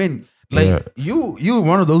Emma Gumeni. Like, you're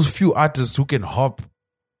one of those few artists who can hop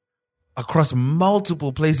across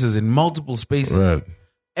multiple places in multiple spaces. Right.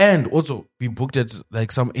 And also be booked at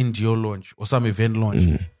like some NGO launch or some event launch.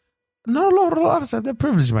 Not a lot of artists have that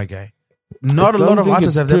privilege, my guy. Not a lot of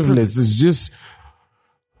artists have that privilege. It's just,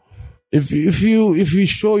 if you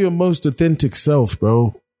show your most authentic self,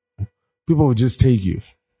 bro, people will just take you.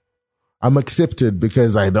 I'm accepted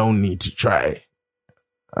because I don't need to try.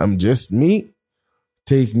 I'm just me.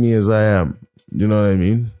 Take me as I am. You know what I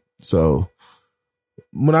mean? So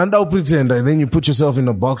Munanda pretend, and then you put yourself in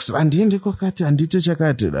a box. I'm not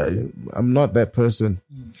that person.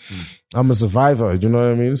 I'm a survivor. You know what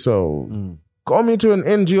I mean? So call me to an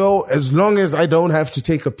NGO as long as I don't have to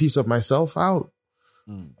take a piece of myself out.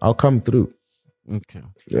 I'll come through. Okay.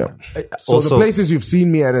 Yeah. So also, the places you've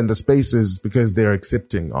seen me at and the spaces because they're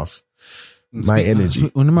accepting of my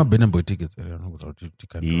energy. No.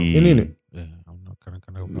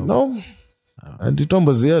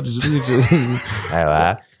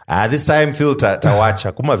 This time Phil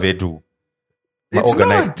tawacha kuma vetu.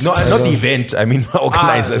 Not the event. I mean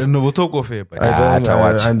organizers. No, we'll talk off air. And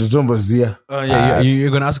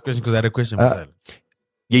you're gonna ask a question because I had a question.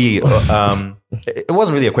 Yeah. It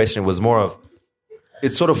wasn't really a question. It was more of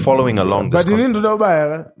it's sort of following along this. But you didn't know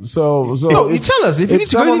about it. So you tell us if you need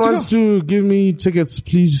to go. Someone wants to give me tickets,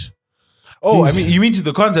 please. Oh, please. I mean, you mean to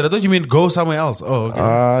the concert? I thought you meant go somewhere else. Oh,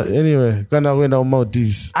 okay. Anyway, gonna win our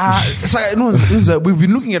Maldives. We've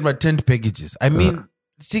been looking at my tent packages. I mean,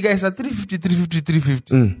 see guys, at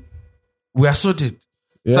 350. We are sorted.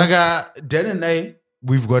 Yeah. Saga, Dan and I,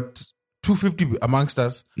 we've got 250 amongst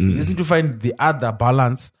us. We just need to find the other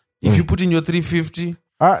balance. If you put in your 350.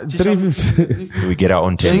 350. We get our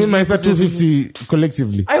own tent. So you might say 250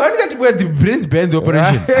 collectively. I want to get where the brains behind the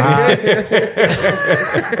operation.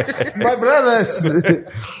 My brothers.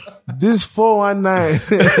 This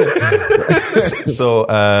 419. So,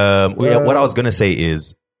 what I was going to say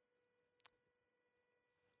is,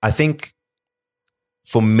 I think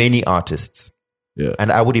for many artists,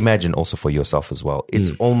 and I would imagine also for yourself as well,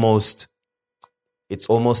 it's almost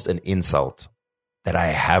an insult that I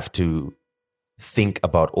have to think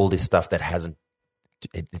about all this stuff that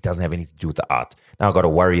it doesn't have anything to do with the art. Now I got to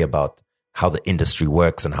worry about how the industry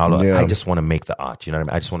works and how I just want to make the art. You know what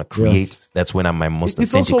I mean? I just want to create. That's when I'm my most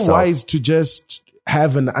authentic self. It's also wise to just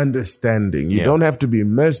have an understanding. You don't have to be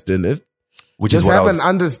immersed in it. Which just is what have an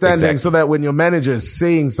understanding so that when your manager is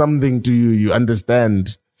saying something to you, you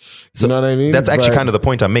understand. So you know what I mean? That's actually kind of the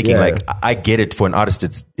point I'm making. Like I get it for an artist.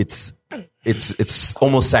 It's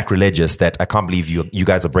almost sacrilegious that I can't believe you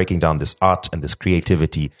guys are breaking down this art and this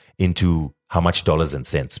creativity into how much dollars and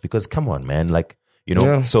cents, because come on, man, like, you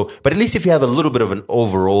know, so, but at least if you have a little bit of an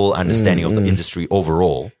overall understanding of the industry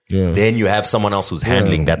overall, then you have someone else who's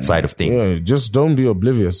handling that side of things. Yeah, just don't be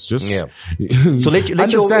oblivious. Just so let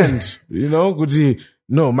understand, you know, no,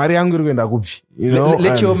 you know,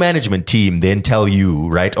 let your management team then tell you,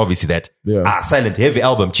 right? Obviously that Silent Heavy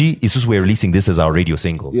album, we're releasing this as our radio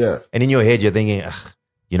single. Yeah. And in your head, you're thinking,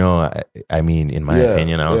 you know, I mean, in my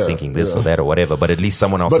opinion, I was thinking this or that or whatever, but at least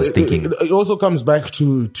someone else is thinking. It also comes back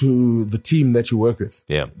to the team that you work with.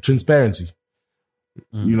 Yeah. Transparency.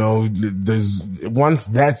 You know, once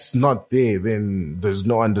that's not there, then there's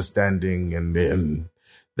no understanding, and then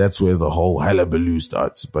that's where the whole hullabaloo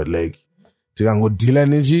starts. But like, deal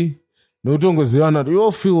energy. No,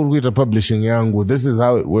 you feel with the publishing yangu. This is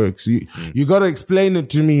how it works. You got to explain it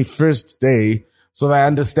to me first day so that I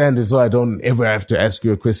understand it, so I don't ever have to ask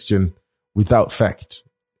you a question without fact.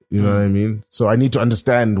 You know what I mean? So I need to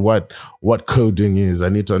understand what coding is. I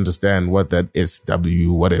need to understand what that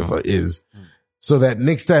SW whatever is. So that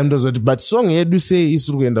next time but song you say is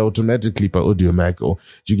automatically per audio mac, or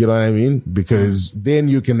do you get what I mean? Because then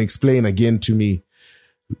you can explain again to me.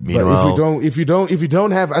 Meanwhile, but if you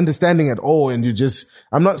don't have understanding at all, and you just,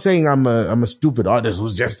 I'm not saying I'm a stupid artist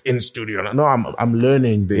who's just in studio. No, I'm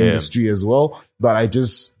learning the industry as well, but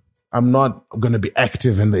I'm not going to be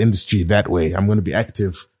active in the industry that way. I'm going to be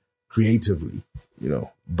active creatively, you know,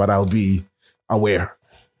 but I'll be aware.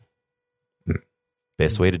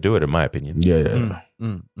 Best way to do it, in my opinion. Yeah.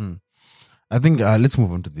 I think let's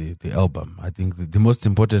move on to the album. I think the most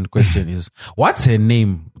important question is, what's her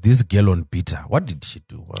name? This girl on Beta. What did she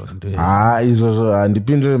do? It was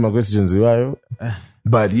depending on my questions.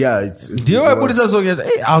 But yeah, it's. Do you know what this song?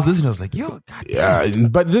 I was listening. I was like, yo, God. Yeah,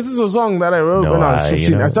 but this is a song that I wrote when I was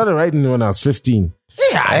 15. I started writing it when I was 15.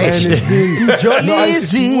 Yeah, and it's been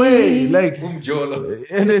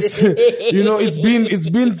and it's it's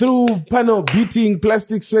been through panel beating,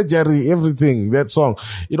 plastic surgery, everything. That song,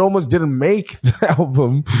 it almost didn't make the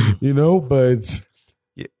album, you know. But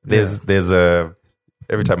there's a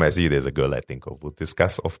every time I see you, there's a girl I think of. We'll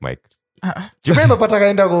discuss off mic. Do you remember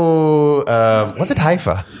Patakainda go? Was it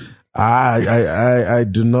Haifa? I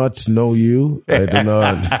do not know you. I do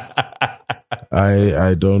not.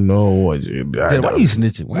 I don't know what you. Why are you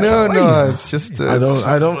snitching? No, it's just. I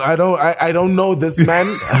don't know this man.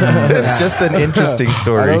 It's just an interesting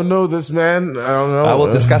story. I don't know this man. I don't know. I will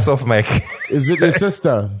discuss off mic. Is it your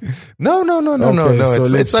sister? No. Okay, so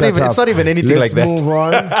it's not even anything like that. Let's move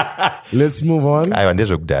on. Let's move on. I don't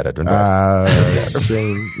know.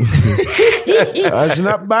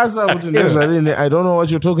 I don't know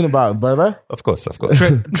what you're talking about, brother. Of course.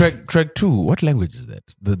 Track 2. What language is that?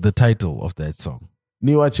 The title of that song.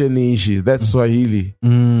 Niwache Niishi. That's Swahili.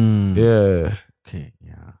 Yeah. Okay,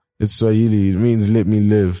 yeah. It's Swahili. It means let me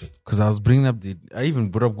live. Because I was bringing up I even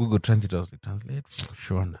brought up Google Translate. I was like, translate from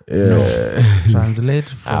Shona. Yeah. No. Translate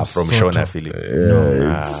from Shona, Philip.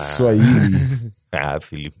 Yeah, it's Swahili.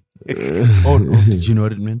 Philip. Did you know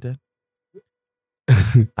what it meant, Dad?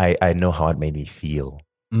 I know how it made me feel.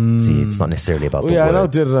 See, it's not necessarily about the I know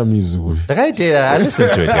words. I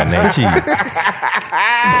listened to it,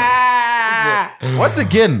 Once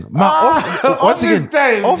again, office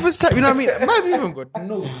time. Office time. You know what I mean? I might even got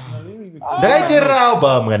notes. I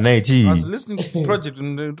was listening to the project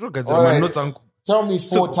and the notes. Tell me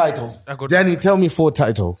 4 titles. Danny, tell me 4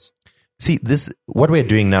 titles. See, what we're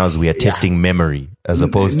doing now is we are testing memory as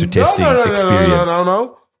opposed to testing experience.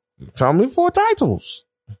 No. Tell me 4 titles.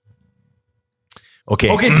 Okay,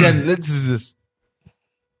 Dan, let's do this.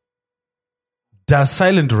 Does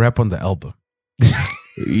Silent rap on the album?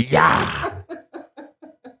 Yeah.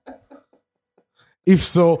 If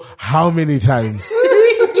so, how many times?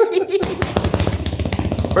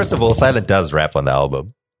 First of all, Silent does rap on the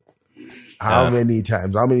album. How many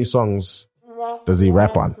times? How many songs does he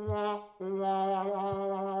rap on?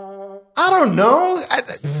 I don't know.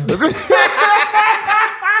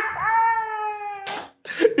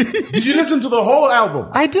 Did you listen to the whole album?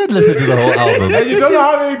 I did listen to the whole album. And you don't know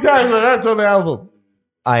how many times I rapped on the album.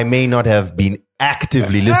 I may not have been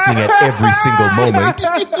actively listening at every single moment.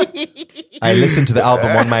 I listened to the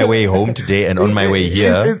album on my way home today and on my way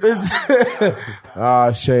here.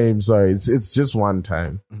 Shame. Sorry. It's just one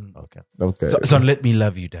time. Okay. So Let Me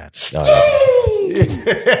Love You, Dad.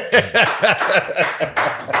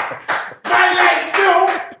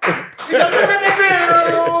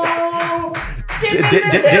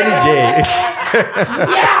 Denny J.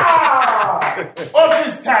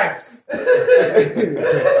 Office times.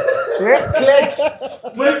 Click.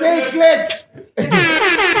 When I say click.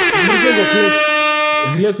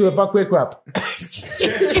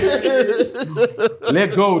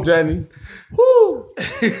 Let go, Danny. Woo.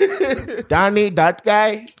 Danny, that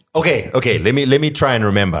guy. Okay. Let me try and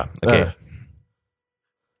remember. Okay.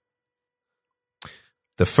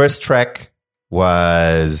 The first track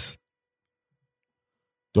was.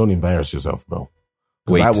 Don't embarrass yourself, bro.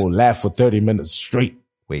 Because I will laugh for 30 minutes straight.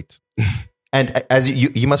 Wait. And as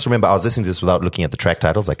you must remember, I was listening to this without looking at the track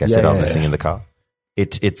titles. Like I said, I was listening in the car.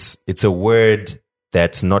 It's a word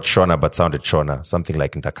that's not Shona but sounded Shona. Something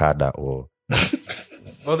like Ntakada or...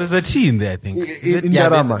 Oh, there's a T in there, I think.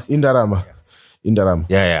 Indarama.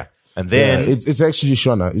 Yeah. And then... it's actually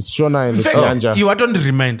Shona. It's Shona and it's Nyanja. You are on the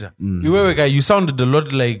reminder. You sounded a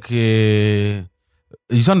lot like... you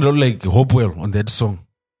sounded a lot like Hopewell on that song.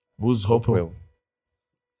 Who's Hopewell?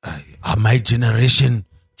 My generation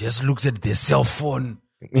just looks at their cell phone.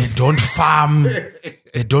 They don't farm.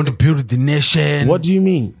 They don't build the nation. What do you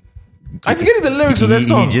mean? I'm forgetting the lyrics of that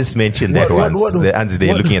song. He just mentioned that once.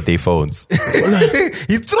 They're looking at their phones.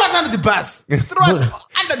 He threw us under the bus.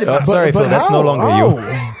 Sorry, Phil. That's no longer you.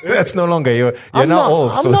 That's no longer you. You're now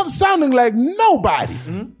old. I'm not sounding like nobody.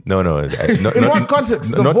 No. In what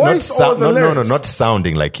context? The voice or the lyrics? No, not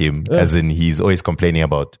sounding like him. As in, he's always complaining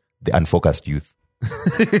about the unfocused youth.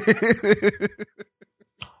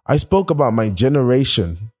 I spoke about my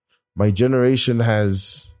generation. My generation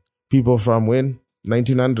has people from when?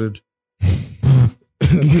 1900.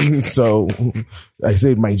 So I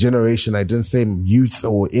said my generation. I didn't say youth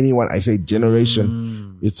or anyone. I said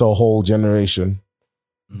generation. It's a whole generation.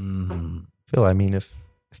 Phil, I mean, if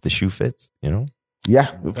the shoe fits, you know?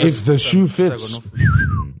 Yeah, if the shoe fits.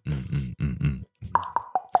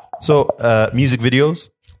 So, music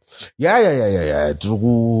videos? Yeah.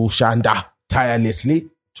 To Shanda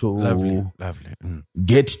tirelessly to lovely.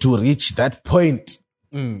 Get to reach that point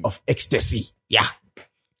of ecstasy. Yeah.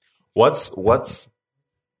 What's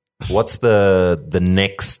the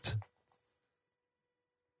next?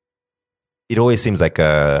 It always seems like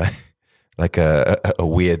a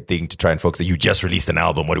weird thing to try and focus. You just released an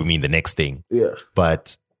album. What do we mean the next thing? Yeah.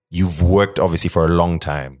 But you've worked obviously for a long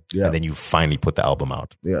time. Yeah. And then you finally put the album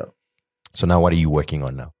out. Yeah. So now what are you working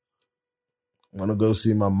on now? I want to go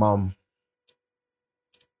see my mom.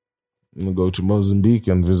 I'm going to go to Mozambique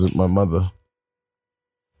and visit my mother.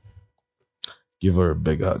 Give her a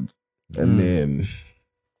big hug. And then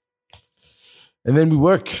we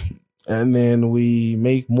work. And then we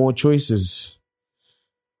make more choices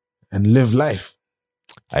and live life.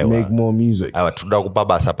 Make more music. No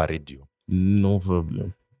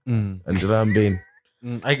problem. And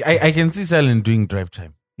I can see Silent doing drive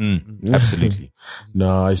time. Absolutely.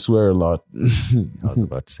 No, I swear a lot. I was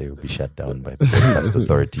about to say we'll be shut down by the podcast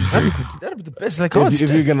authority. That'd be the best. Like,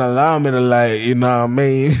 If you can allow me to, like, you know what I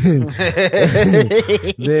mean,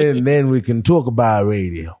 then we can talk about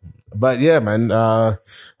radio. But yeah, man, I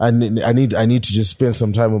need to just spend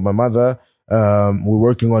some time with my mother. We're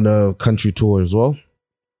working on a country tour as well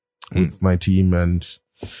with my team and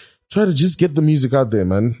try to just get the music out there,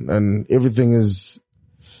 man. And everything is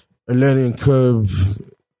a learning curve.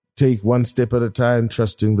 Take one step at a time,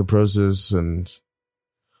 trusting the process, and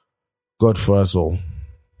God for us all.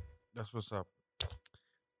 That's what's up.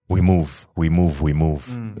 We move. All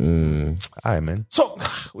right, man. So,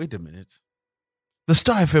 wait a minute. The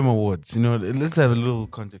Star FM Awards, you know, let's have a little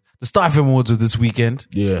context. The Star FM Awards of this weekend.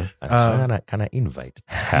 Yeah. Can I invite?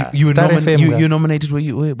 You were nominated. Were you nominated, or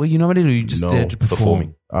you just there to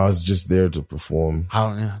perform? I was just there to perform.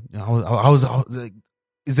 How was like,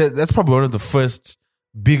 is that's probably one of the first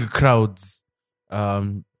big crowds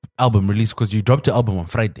album release, because you dropped your album on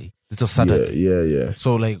Friday. It's a Saturday. Yeah.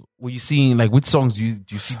 So, like, were you seeing, like, which songs do you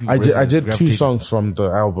see people? I did 2 songs from the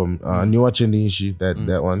album. Niwa Chenishi,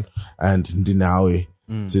 that one, and Ndinawe.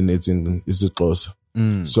 It's close.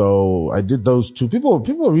 So I did those 2. People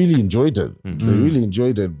really enjoyed it. They really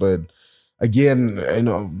enjoyed it. But again, you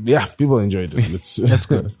know, yeah, people enjoyed it. That's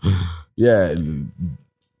good. Yeah.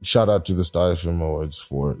 Shout out to the Star FM Awards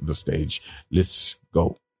for the stage. Let's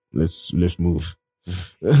go. Let's move.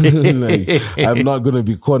 Like, I'm not gonna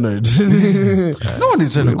be cornered. No one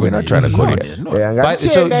is trying to. We're not trying to corner you.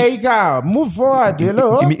 Move forward.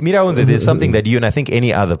 Mira, there's something that you and I think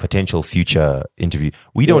any other potential future interview,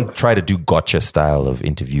 we don't try to do gotcha style of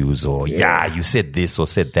interviews, or you said this or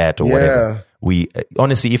said that or whatever. We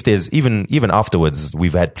honestly, if there's even afterwards,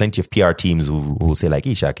 we've had plenty of PR teams who will say like,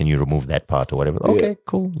 Isha, can you remove that part or whatever? Okay,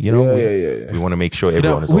 cool. You know, we want to make sure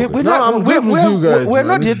everyone is. We're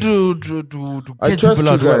not here to catch people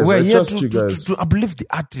out. We're here to uplift the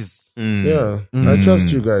artists. I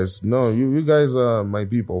trust you guys. No, you guys are my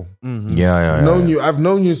people. I've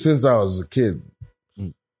known you since I was a kid.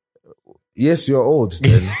 Yes, you're old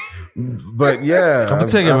then. But yeah,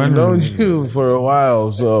 I've known you for a while,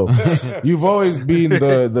 so you've always been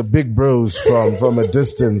the big bros from a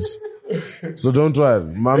distance. So don't try it.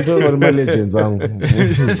 I'm talking about my legends. Wow.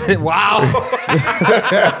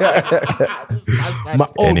 My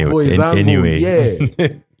old boys. Anyway. Yeah.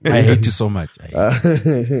 I hate you so much.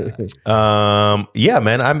 Yeah,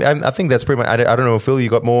 man. I think that's pretty much. I don't know, Phil. You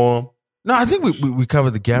got more? No, I think we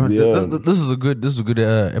covered the gamut. Yeah. This is a good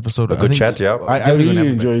episode. A good chat. Yeah, I really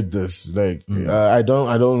enjoyed this. Like, I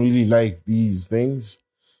don't really like these things,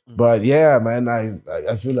 but yeah, man, I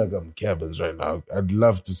feel like I'm cabins right now. I'd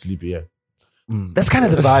love to sleep here. That's kind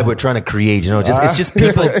of the vibe we're trying to create, you know. It's just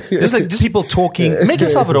people, just people talking. Make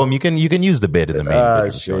yourself at home. You can use the bed in the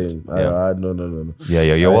main. Shame. No. Yeah.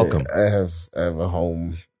 You're welcome. I have a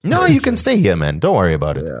home. No, you can stay here, man. Don't worry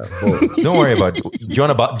about it. Yeah, don't worry about it. Do you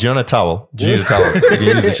want a towel? Do you need a towel? You can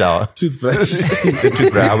use the shower. Toothbrush. We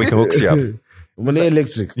can hook you up. When they're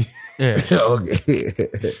electric. Yeah. Okay.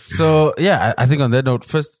 So yeah, I think on that note,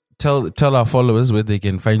 first tell our followers where they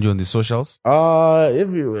can find you on the socials.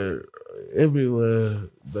 Everywhere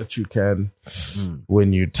that you can.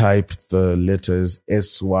 When you type the letters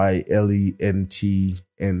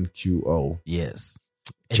SYLENTNQO. Yes.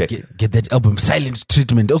 Check. Get that album Silent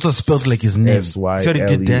Treatment, also spelled like his name.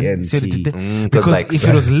 SYLENT. Because if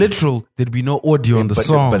it was literal, there'd be no audio on the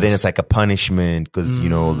song. But then it's like a punishment because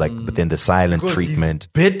but then the silent treatment.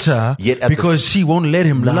 Better because she won't let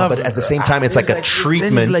him love. But at the same time, it's like a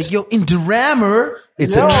treatment. Then he's like, yo, into rammer.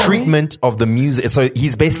 It's a treatment of the music. So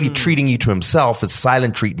he's basically treating you to himself. It's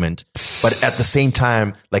silent treatment, but at the same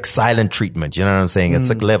time, like silent treatment. You know what I'm saying? It's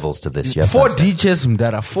like levels to this. 4 DJs,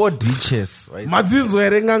 Mdara. 4 DJs. Right?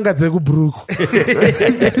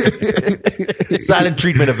 Silent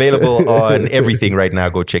treatment available on everything right now.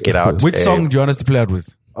 Go check it out. Which song do you want us to play out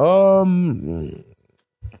with?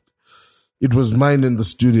 It was mine in the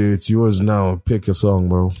studio. It's yours now. Pick a song,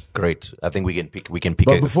 bro. Great. I think we can pick.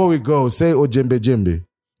 But before we go, say Ojembe Jembe.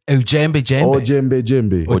 Ojembe Jembe. Ojembe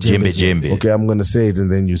Jembe. Ojembe Jembe. Okay, I'm gonna say it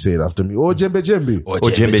and then you say it after me. Ojembe Jembe.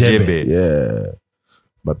 Ojembe Jembe. Yeah.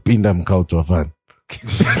 But Pindam culture fan.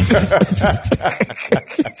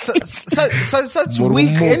 Such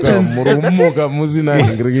weak entrance. Do you know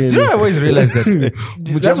I always realized that?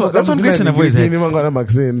 That's one question I've always had. Do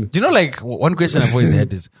you know, like, one question I've always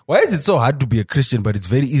had is, why is it so hard to be a Christian but it's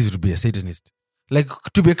very easy to be a Satanist? Like,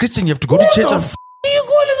 to be a Christian you have to go to church. What the are you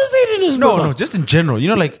calling a Satanist? No, just in general. You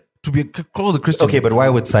know, like, to be called a Christian. Okay, but why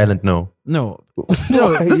would Silent know? No,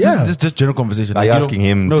 this is just general conversation. Are you asking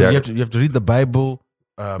him? No, you have to read the Bible.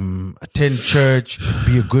 attend church,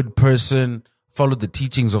 be a good person, follow the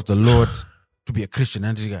teachings of the Lord, to be a Christian,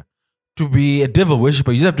 to be a devil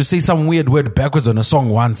worshipper, you just have to say some weird word backwards on a song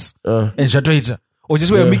once, and or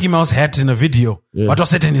just wear a Mickey Mouse hat in a video. What was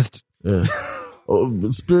Satanist? Yeah.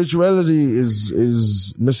 Spirituality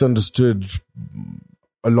is misunderstood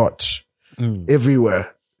a lot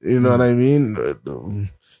everywhere. You know what I mean?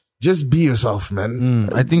 Just be yourself, man.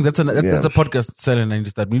 I think that's a podcast, Silent,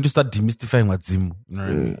 and we need to start demystifying what Zimu. You know what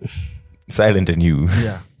I mean? Silent and you.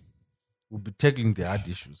 Yeah. We'll be tackling the hard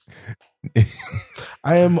issues.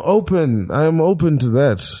 I am open to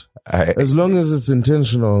that. As long as it's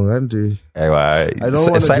intentional, Auntie. I don't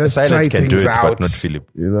want to just try things out. But not Philip.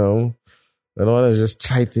 You know? I don't want to just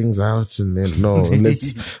try things out and then,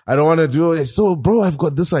 I don't want to do it. So, bro, I've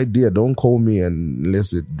got this idea. Don't call me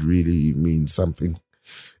unless it really means something,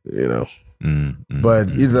 you know. But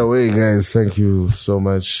either way, guys, thank you so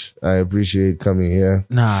much. I appreciate coming here.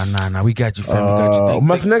 Nah. We got you, fam. We got you.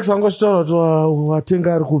 Mas next I'm going to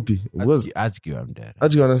watenga ari kupi. Ask you, I'm dead. I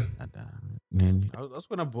was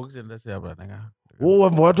going to box and let's say, oh,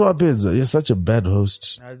 what happens? You're such a bad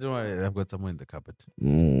host. I don't worry. I've got someone in the cupboard.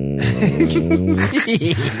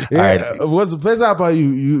 Was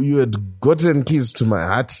you had gotten keys to my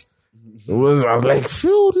heart. I was like,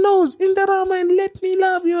 Phil knows in the Rama and let me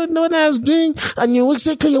love you. And when I was doing, and you would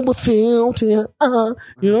say, you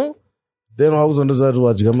know? Then I was on the side to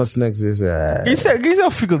watch Gamma Snacks. Guess how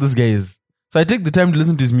fickle this guy is. So I take the time to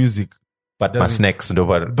listen to his music. But my snacks, no.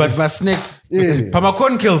 But my snacks,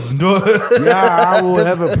 Pamakon kills, no. Yeah, I will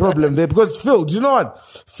have a problem there because Phil, do you know what?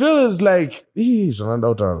 Phil is like, he's run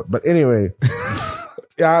out. But anyway,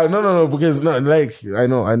 yeah, no, because no, like I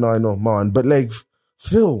know, man. But like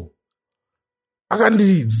Phil, I can't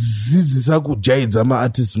do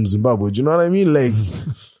artists in Zimbabwe. Do you know what I mean? Like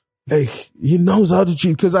he knows how to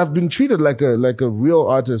treat. Because I've been treated like a real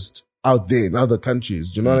artist out there in other countries.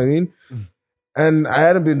 Do you know what I mean? And I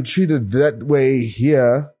hadn't been treated that way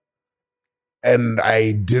here, and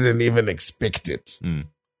I didn't even expect it,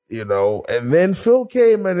 you know. And then Phil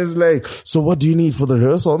came and is like, so what do you need for the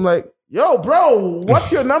rehearsal? I'm like, yo, bro,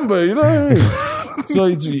 what's your number? You know what I mean? So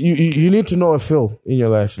you need to know a Phil in your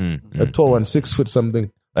life, a tall one, 6 foot something.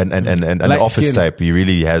 And an office skin type. He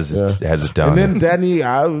really has it down. And then Danny,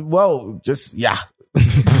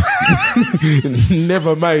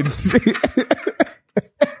 never mind.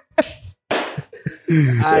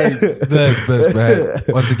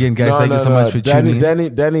 Once again, guys, thank you so much for tuning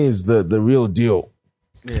in. Danny is the real deal.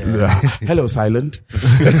 Yeah. Hello, Silent. Thank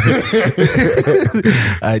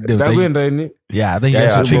you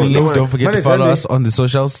guys for tuning in. Don't forget to follow us on the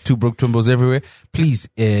socials, Two Broke Twimbos everywhere. Please,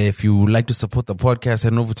 if you would like to support the podcast,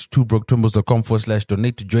 head over to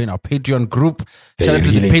twobrokeTwimbos.com/donate to join our Patreon group. Shout out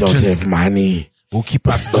to the patrons. Don't have money. Who keep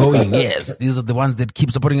us going. Yes, these are the ones that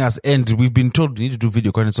keep supporting us, and we've been told we need to do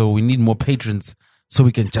video content, so we need more patrons so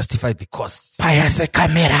we can justify the costs. Buy us a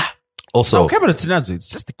camera. Also, camera, it's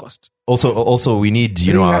just the cost. Also, we need,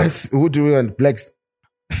 who do we want? Blacks.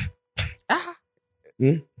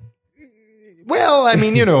 Well, I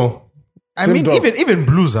mean, even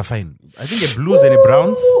blues are fine. I think a blues and a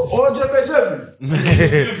browns.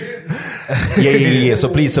 Yeah. So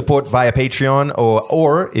please support via Patreon,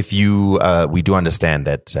 or if you, we do understand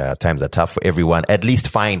that times are tough for everyone. At least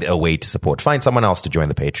find a way to support. Find someone else to join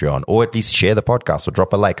the Patreon, or at least share the podcast, or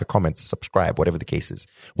drop a like, a comment, subscribe, whatever the case is.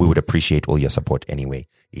 We would appreciate all your support anyway.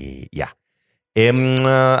 Yeah.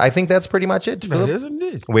 I think that's pretty much it, Philip. That is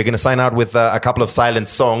indeed. We're going to sign out with a couple of silent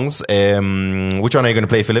songs. Which one are you going to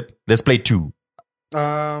play, Philip? Let's play two.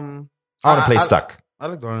 I want to play Stuck. I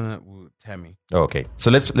like the one with Tammy. Okay,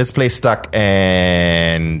 so let's play Stuck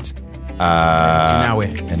and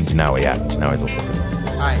Dinawe. And Dinawe, yeah. Dinawe is also good.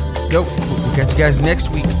 All right. Yo, we'll catch you guys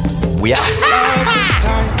next week. We are.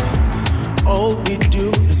 All we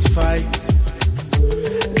do is fight.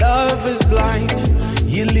 Love is blind.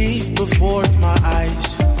 You leave before my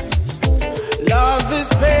eyes. Love is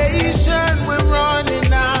patient. We're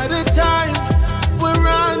running out of time. We're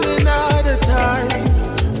running out of time.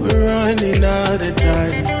 We're running out of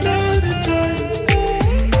time. Out of time.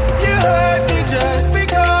 You hurt me just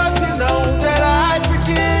because you know that I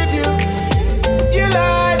forgive you. You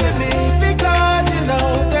lie to me because you know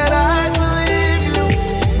that I believe you.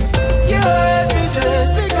 You hurt me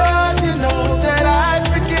just because you know that I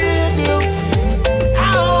forgive you. I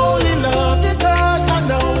only love you because I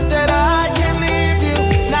know that I can leave you.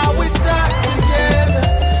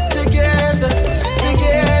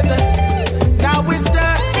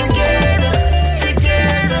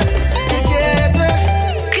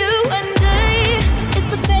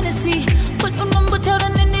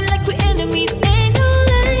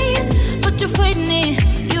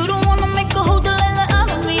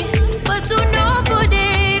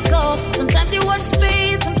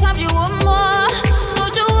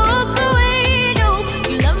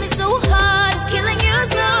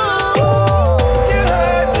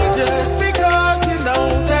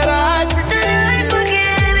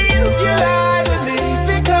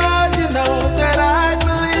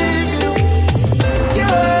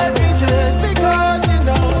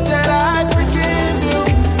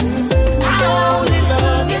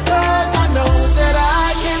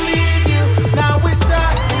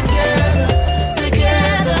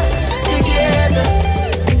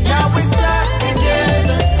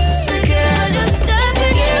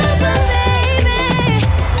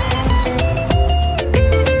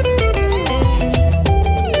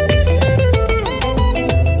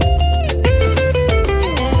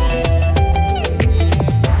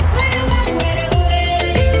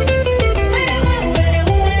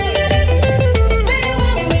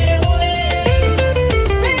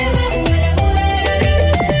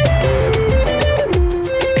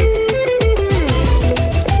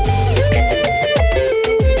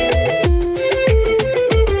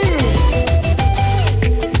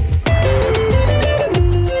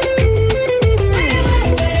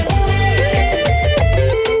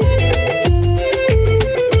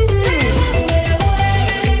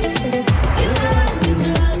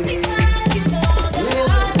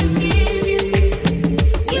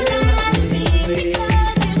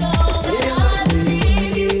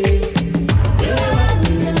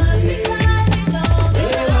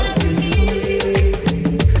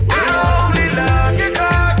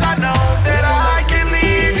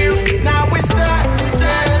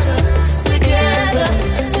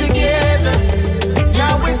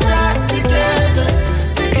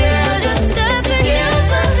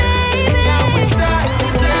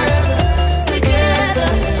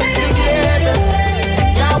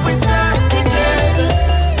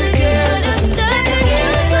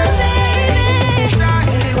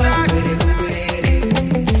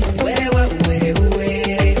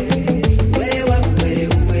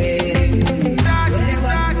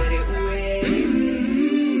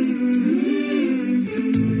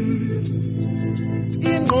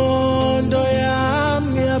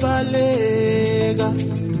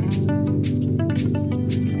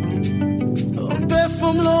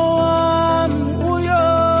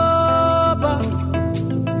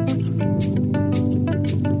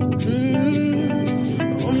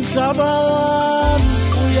 Baba wami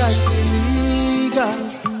uyayinika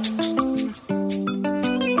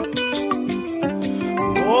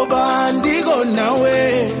ngoba ndiko nawe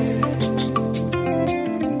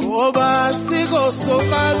ngoba siko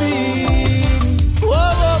sobabili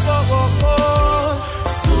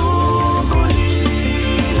sukulila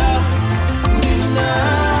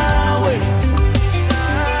nginawe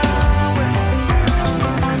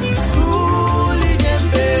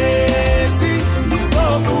sulinyembezi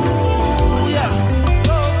ngizobuya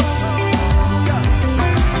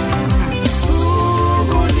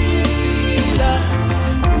sukulila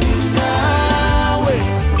nginawe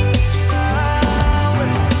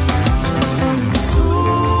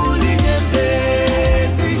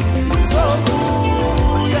sulinyembezi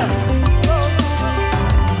ngizobuya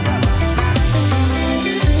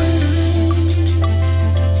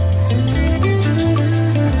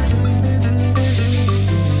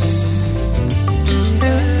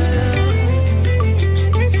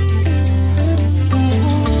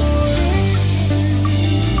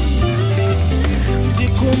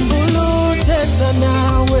ndikhumbula uthetha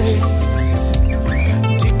nawe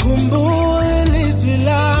ndikhumbula ilizwi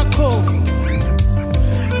lakho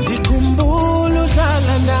ndikhumbula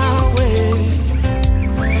udlala nawe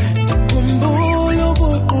ndikhumbula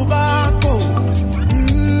ubuqu bakho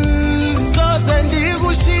soze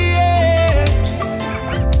ndikushiye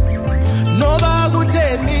noba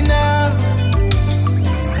kutheni na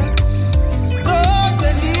soze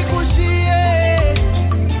ndikushiye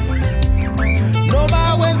noba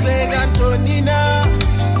kwenzeka ntoni na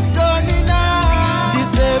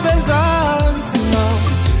ndisebenza nzima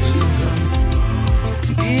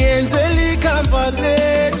ndiyenzela ikhamba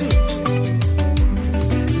lethu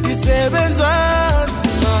ndisebenza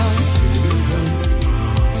nzima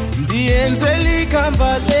ndiyenzela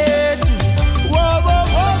ikhamba lethu